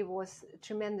 recovery was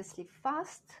tremendously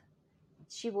fast.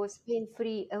 She was pain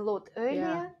free a lot Yeah.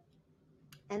 earlier,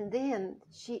 and then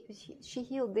she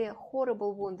healed their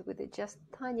horrible wound with a just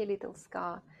tiny little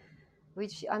scar,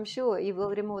 which I'm sure it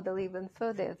will remodel even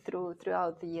further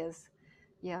throughout the years.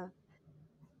 Yeah.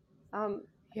 um,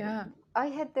 Yeah. I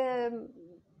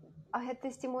had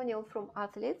testimonial from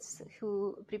athletes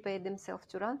who prepared themselves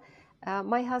to run.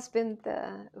 My husband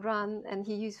ran, and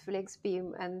he used flex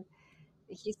beam, and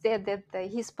he said that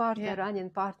his partner, Yeah. running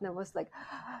partner, was like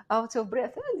out of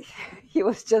breath, and he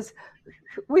was just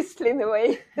whistling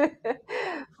away,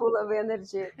 full of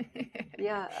energy.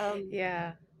 Yeah.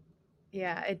 Yeah.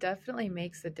 Yeah, it definitely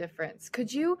makes a difference.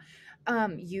 Could you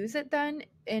use it then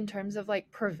in terms of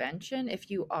like prevention if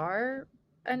you are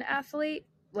an athlete?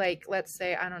 Like, let's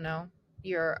say, I don't know,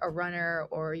 you're a runner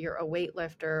or you're a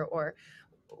weightlifter, or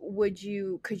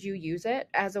could you use it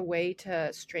as a way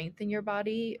to strengthen your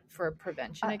body for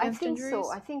prevention I against think so.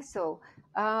 injuries? I think so.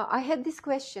 I had this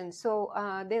question, so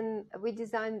then we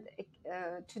designed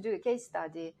to do a case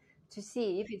study to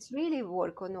see if it's really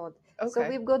work or not. So Okay.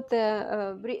 we've got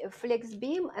the flex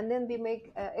beam, and then we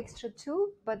make extra two,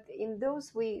 but in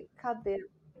those we cut the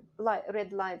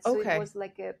red light, so it Okay. was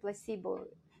like a placebo.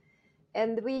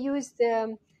 And we used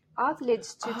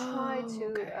athletes to try Oh,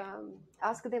 to okay.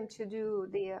 ask them to do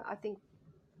the, I think,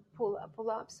 pull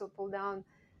ups or pull down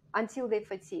until they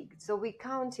fatigued. So we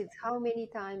counted how many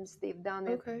times they've done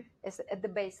it Okay. at the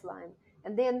baseline,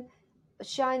 and then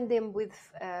shine them with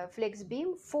flex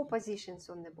beam, 4 positions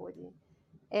on the body,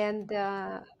 and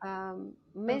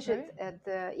measured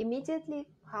Okay. immediately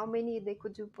how many they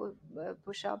could do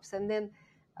push-ups, and then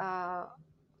uh,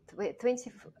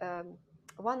 20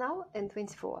 1 hour and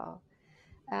 24 hour.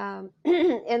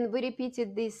 And we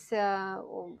repeated this a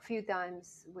few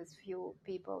times with few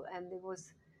people, and it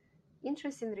was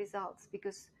interesting results,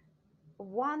 because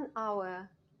 1 hour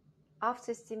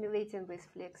after stimulating with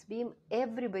flex beam,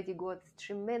 everybody got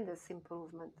tremendous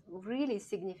improvement, really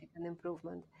significant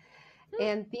improvement. Hmm,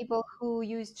 And people who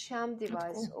used sham that's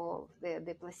device cool. or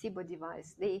the placebo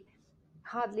device, they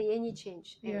hardly any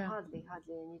change, and Yeah. hardly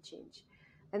any change.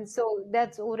 And so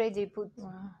that's already put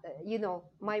Wow.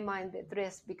 my mind at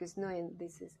rest, because knowing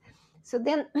this is. So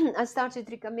then I started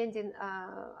recommending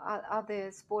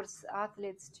other sports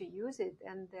athletes to use it,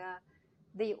 and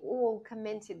they all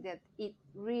commented that it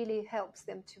really helps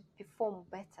them to perform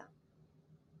better.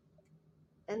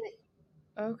 And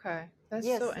Okay. That's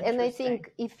so yes, and I interesting.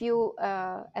 think if you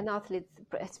an athlete,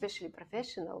 especially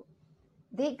professional,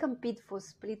 they compete for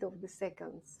split of the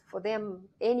seconds. For them,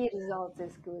 any result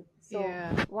is good. So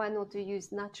Yeah. why not to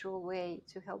use natural way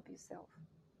to help yourself?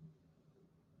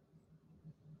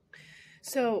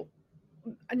 So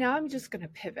now I'm just going to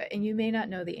pivot, and you may not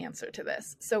know the answer to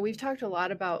this. So we've talked a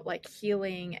lot about like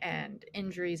healing and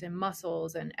injuries and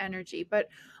muscles and energy, but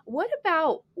what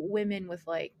about women with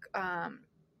like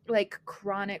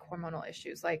chronic hormonal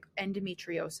issues like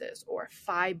endometriosis or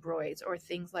fibroids or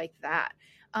things like that?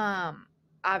 Um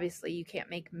Obviously you can't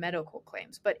make medical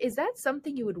claims, but is that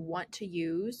something you would want to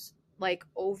use like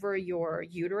over your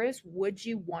uterus? Would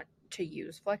you want to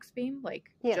use flex beam,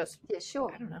 like Yeah, just, yeah,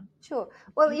 sure, I don't know, sure.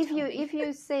 Well, you tell me.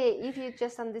 if you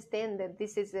just understand that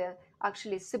this is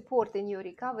actually supporting your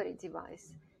recovery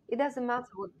device, it doesn't matter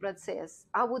what Brad says.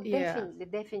 I would Yeah,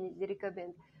 definitely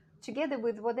recommend, together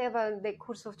with whatever the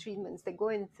course of treatments they're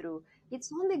going through,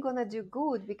 it's only gonna do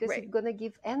good, because right. it's gonna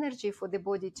give energy for the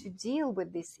body to deal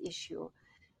with this issue.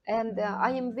 And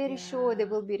I am very sure there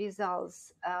Yeah. will be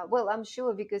results. Well, I'm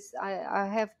sure, because I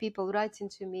have people writing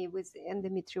to me with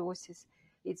endometriosis.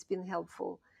 It's been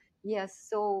helpful. Yes.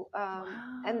 So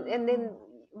and then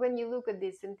Wow. when you look at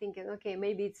this and thinking, okay,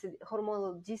 maybe it's a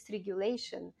hormonal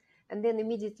dysregulation, and then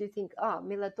immediately think,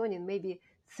 melatonin, maybe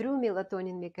through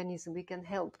melatonin mechanism we can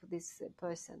help this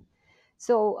person.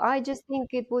 So I just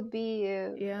think it would be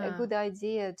a Yeah. good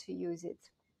idea to use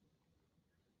it.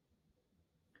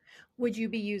 Would you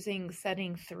be using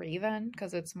setting 3 then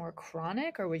because it's more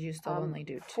chronic, or would you still only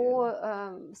do 2? For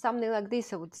something like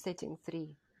this, I would setting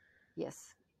 3.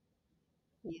 Yes.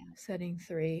 Yeah. Setting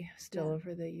 3 still Yeah.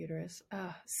 over the uterus.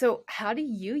 So how do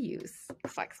you use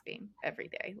flex beam every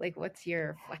day? Like, what's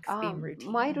your flex beam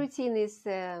routine? My routine is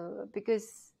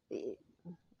because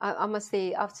I must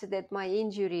say, after that, my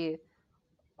injury,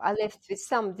 I left with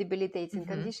some debilitating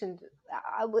condition.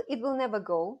 It will never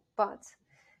go, but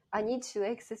I need to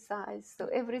exercise. So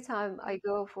every time I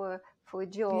go for a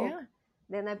jog, Yeah.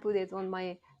 then I put it on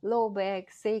my low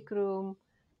back, sacrum,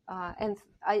 and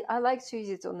I like to use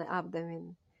it on the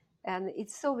abdomen. And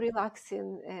it's so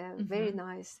relaxing and very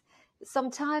nice.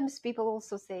 Sometimes people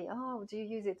also say, oh, do you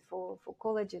use it for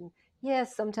collagen?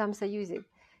 Yes, sometimes I use it.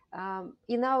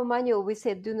 In our manual, we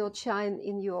said, do not shine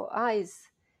in your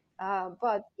eyes.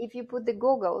 But if you put the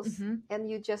goggles and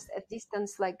you just at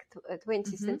distance like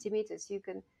 20 centimeters, you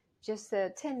can just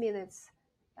 10 minutes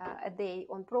a day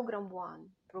on program one,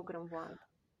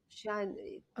 shine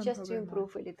just to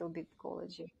improve a little bit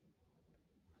collagen.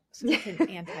 So it's an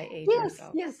anti-age Yes,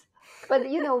 yourself. yes. But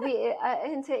we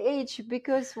anti-age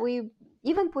because we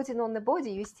even put it on the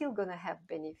body, you're still gonna have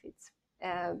benefits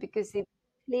because it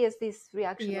clears this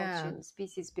reaction oxygen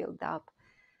species build up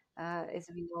as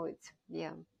we know it.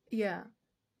 Yeah. Yeah.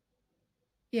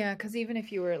 Yeah, because even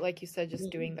if you were, like you said, just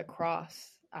doing the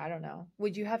cross, I don't know,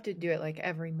 would you have to do it like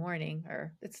every morning,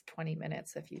 or it's 20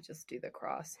 minutes if you just do the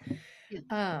cross?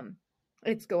 Yeah.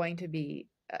 It's going to be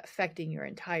affecting your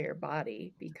entire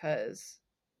body because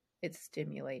it's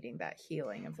stimulating that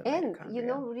healing of the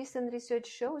mitochondria. Recent research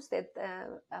shows that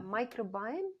a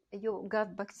microbiome, your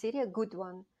gut bacteria, good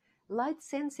one, light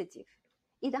sensitive.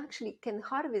 It actually can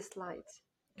harvest light.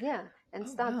 Yeah, and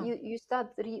you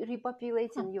start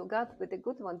repopulating your gut with a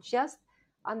good one just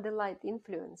under light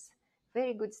influence.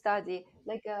 Very good study.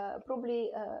 Like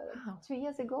probably 2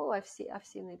 years ago, I've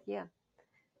seen it. Yeah.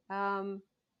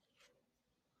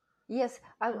 Yes,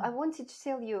 I wanted to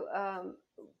tell you.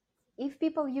 If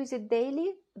people use it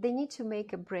daily, they need to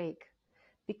make a break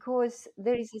because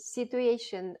there is a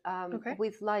situation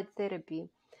with light therapy.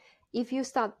 If you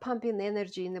start pumping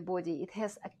energy in the body, it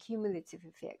has a cumulative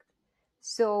effect.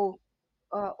 So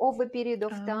over a period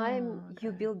of time,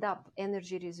 you build up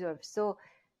energy reserves. So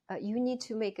you need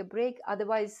to make a break.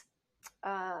 Otherwise,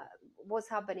 what's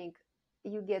happening?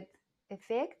 You get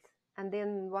effect, and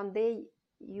then one day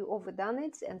you overdone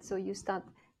it, and so you start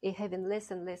having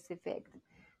less and less effect.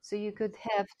 So you could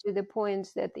have to the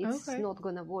point that it's not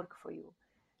going to work for you.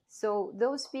 So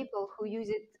those people who use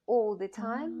it all the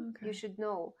time, you should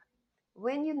know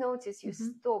when you notice you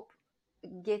stop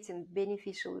getting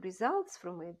beneficial results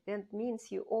from it, that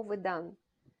means you overdone.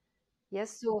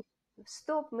 Yes, so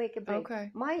stop, make a break.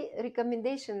 My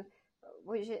recommendation,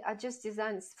 which I just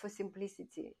designed for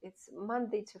simplicity, it's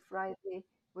Monday to Friday,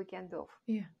 weekend off.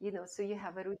 Yeah. So you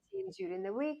have a routine during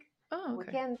the week,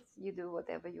 weekend, you do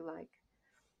whatever you like.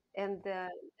 And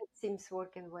it seems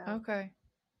working well. Okay.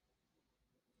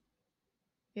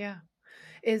 Yeah.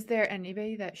 Is there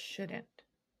anybody that shouldn't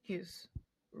use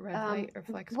red light or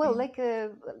flex well, beam?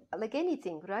 like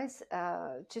anything, right?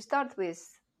 To start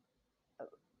with,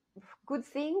 good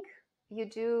thing you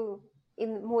do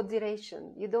in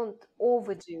moderation. You don't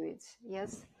overdo it.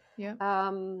 Yes. Yeah.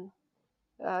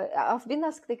 I've been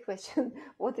asked the question,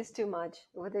 what is too much?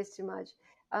 What is too much?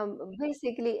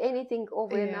 Basically, anything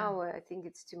over an hour, I think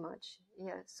it's too much.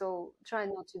 Yeah. So try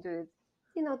not to do it.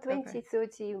 20,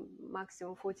 30,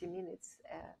 maximum 40 minutes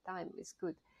time is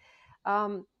good.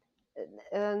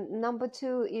 Number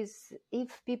two is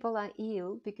if people are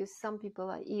ill, because some people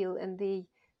are ill and they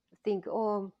think,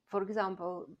 oh, for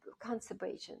example, cancer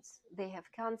patients, they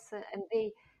have cancer and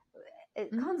they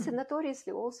cancer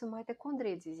notoriously also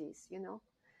mitochondrial disease,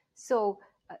 So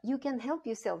you can help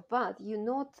yourself, but you're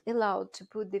not allowed to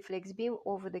put the flex beam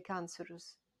over the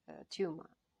cancerous tumor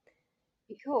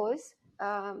because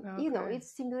it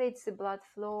stimulates the blood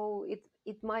flow.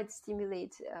 It might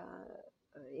stimulate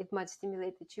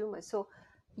the tumor. So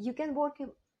you can work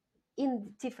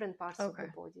in different parts of the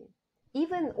body,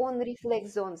 even on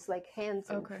reflex zones like hands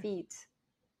and feet.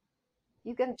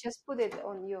 You can just put it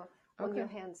on your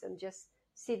hands and just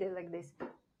sit it like this.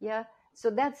 Yeah. So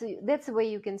that's the way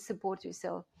you can support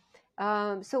yourself.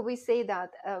 So we say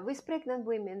that with pregnant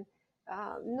women,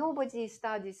 nobody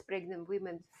studies pregnant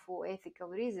women for ethical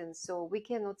reasons. So we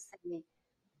cannot say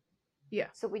Yeah.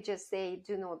 So we just say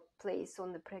do not place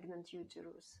on the pregnant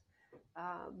uterus.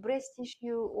 Breast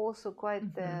tissue also quite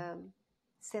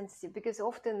sensitive, because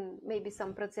often maybe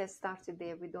some process started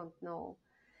there, we don't know.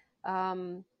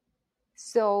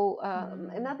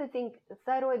 Another thing,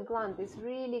 thyroid gland is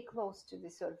really close to the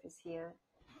surface here,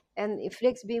 and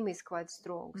flex beam is quite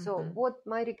strong. So what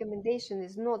my recommendation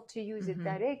is not to use it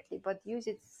directly, but use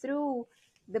it through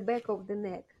the back of the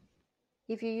neck.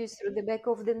 If you use through the back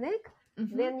of the neck,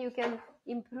 then you can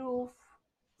improve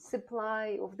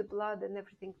supply of the blood and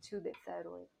everything to the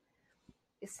thyroid.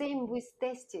 Same with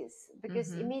testes,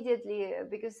 because immediately,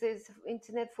 because there's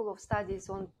internet full of studies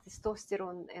on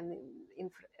testosterone and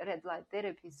red light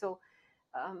therapy. So,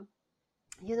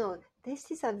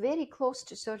 testes are very close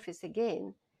to surface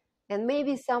again, and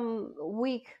maybe some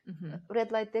weak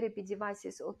red light therapy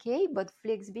devices, okay, but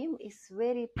flex beam is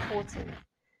very potent.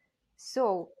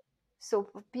 So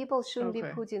people shouldn't be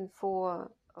put in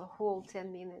for a whole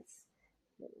 10 minutes,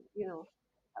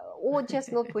 or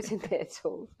just not put in there at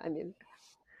all. I mean,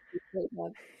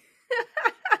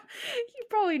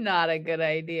 probably not a good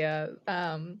idea.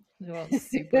 We won't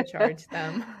supercharge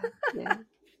them. Yeah.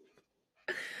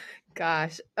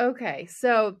 Gosh. Okay.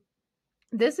 So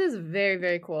this is very,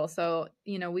 very cool. So,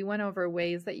 we went over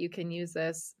ways that you can use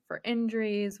this for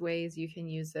injuries, ways you can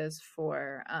use this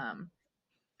for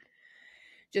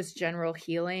just general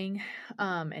healing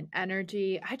and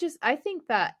energy. I think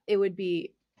that it would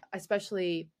be,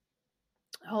 especially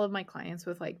all of my clients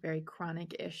with like very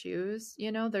chronic issues,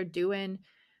 they're doing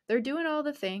all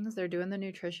the things. They're doing the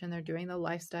nutrition, they're doing the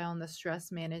lifestyle and the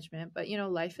stress management, but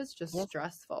life is just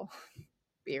stressful.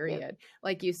 Period.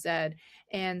 Like you said.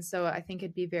 And so I think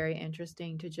it'd be very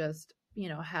interesting to just,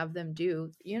 have them do,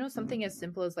 something as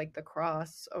simple as like the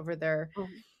cross over their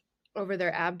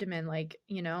abdomen, like,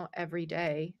 every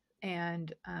day,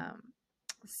 and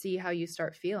see how you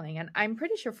start feeling. And I'm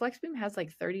pretty sure FlexBeam has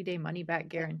like 30-day money back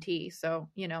guarantee. So,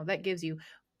 that gives you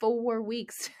 4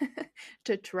 weeks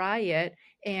to try it.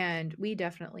 And we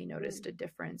definitely noticed a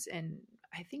difference in,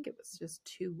 I think it was just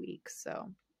 2 weeks.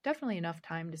 So definitely enough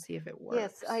time to see if it works.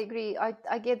 Yes, I agree.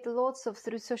 I get through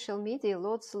social media,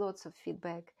 lots of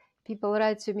feedback. People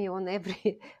write to me on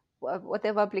every,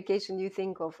 whatever application you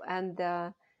think of. And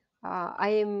I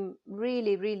am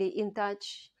really, really in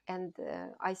touch. And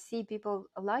I see people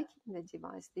liking the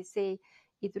device. They say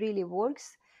it really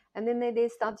works. And then they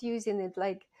start using it,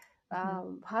 like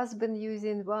husband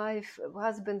using wife,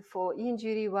 husband for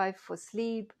injury, wife for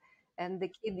sleep, and the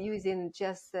kid using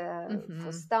just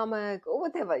for stomach or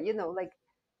whatever, like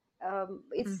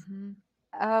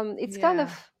it's kind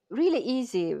of really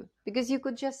easy, because you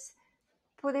could just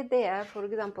put it there, for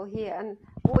example, here, and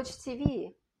watch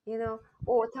TV,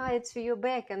 or tie it to your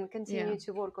back and continue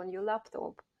to work on your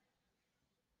laptop.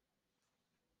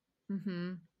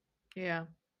 Yeah.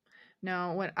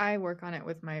 No, when I work on it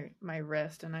with my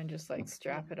wrist, and I just like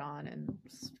strap it on and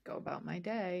go about my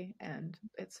day, and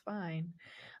it's fine.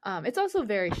 It's also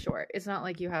very short. It's not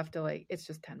like you have to it's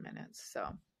just 10 minutes.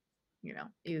 So,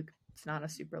 it's not a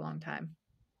super long time.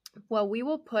 Well, we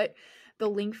will put the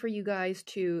link for you guys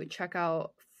to check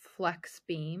out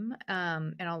FlexBeam,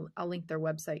 and I'll link their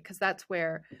website, because that's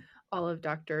where all of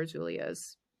Dr.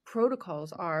 Zulia's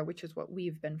protocols are, which is what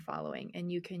we've been following.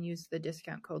 And you can use the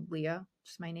discount code Leah,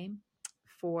 just my name,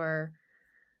 for,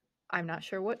 I'm not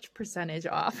sure which percentage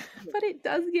off, but it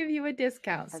does give you a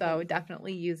discount. So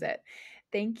definitely use it.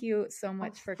 Thank you so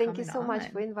much for coming on. Thank you so much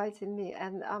for inviting me.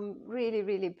 And I'm really,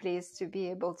 really pleased to be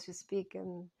able to speak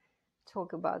and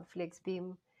talk about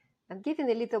FlexBeam and giving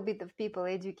a little bit of people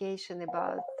education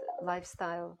about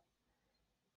lifestyle.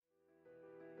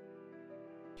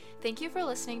 Thank you for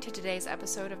listening to today's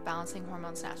episode of Balancing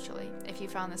Hormones Naturally. If you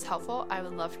found this helpful, I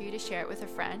would love for you to share it with a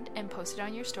friend and post it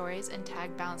on your stories and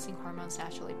tag Balancing Hormones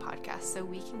Naturally podcast so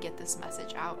we can get this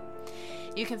message out.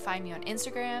 You can find me on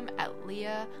Instagram at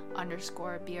Leah_BRUEG,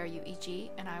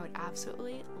 and I would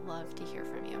absolutely love to hear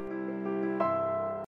from you.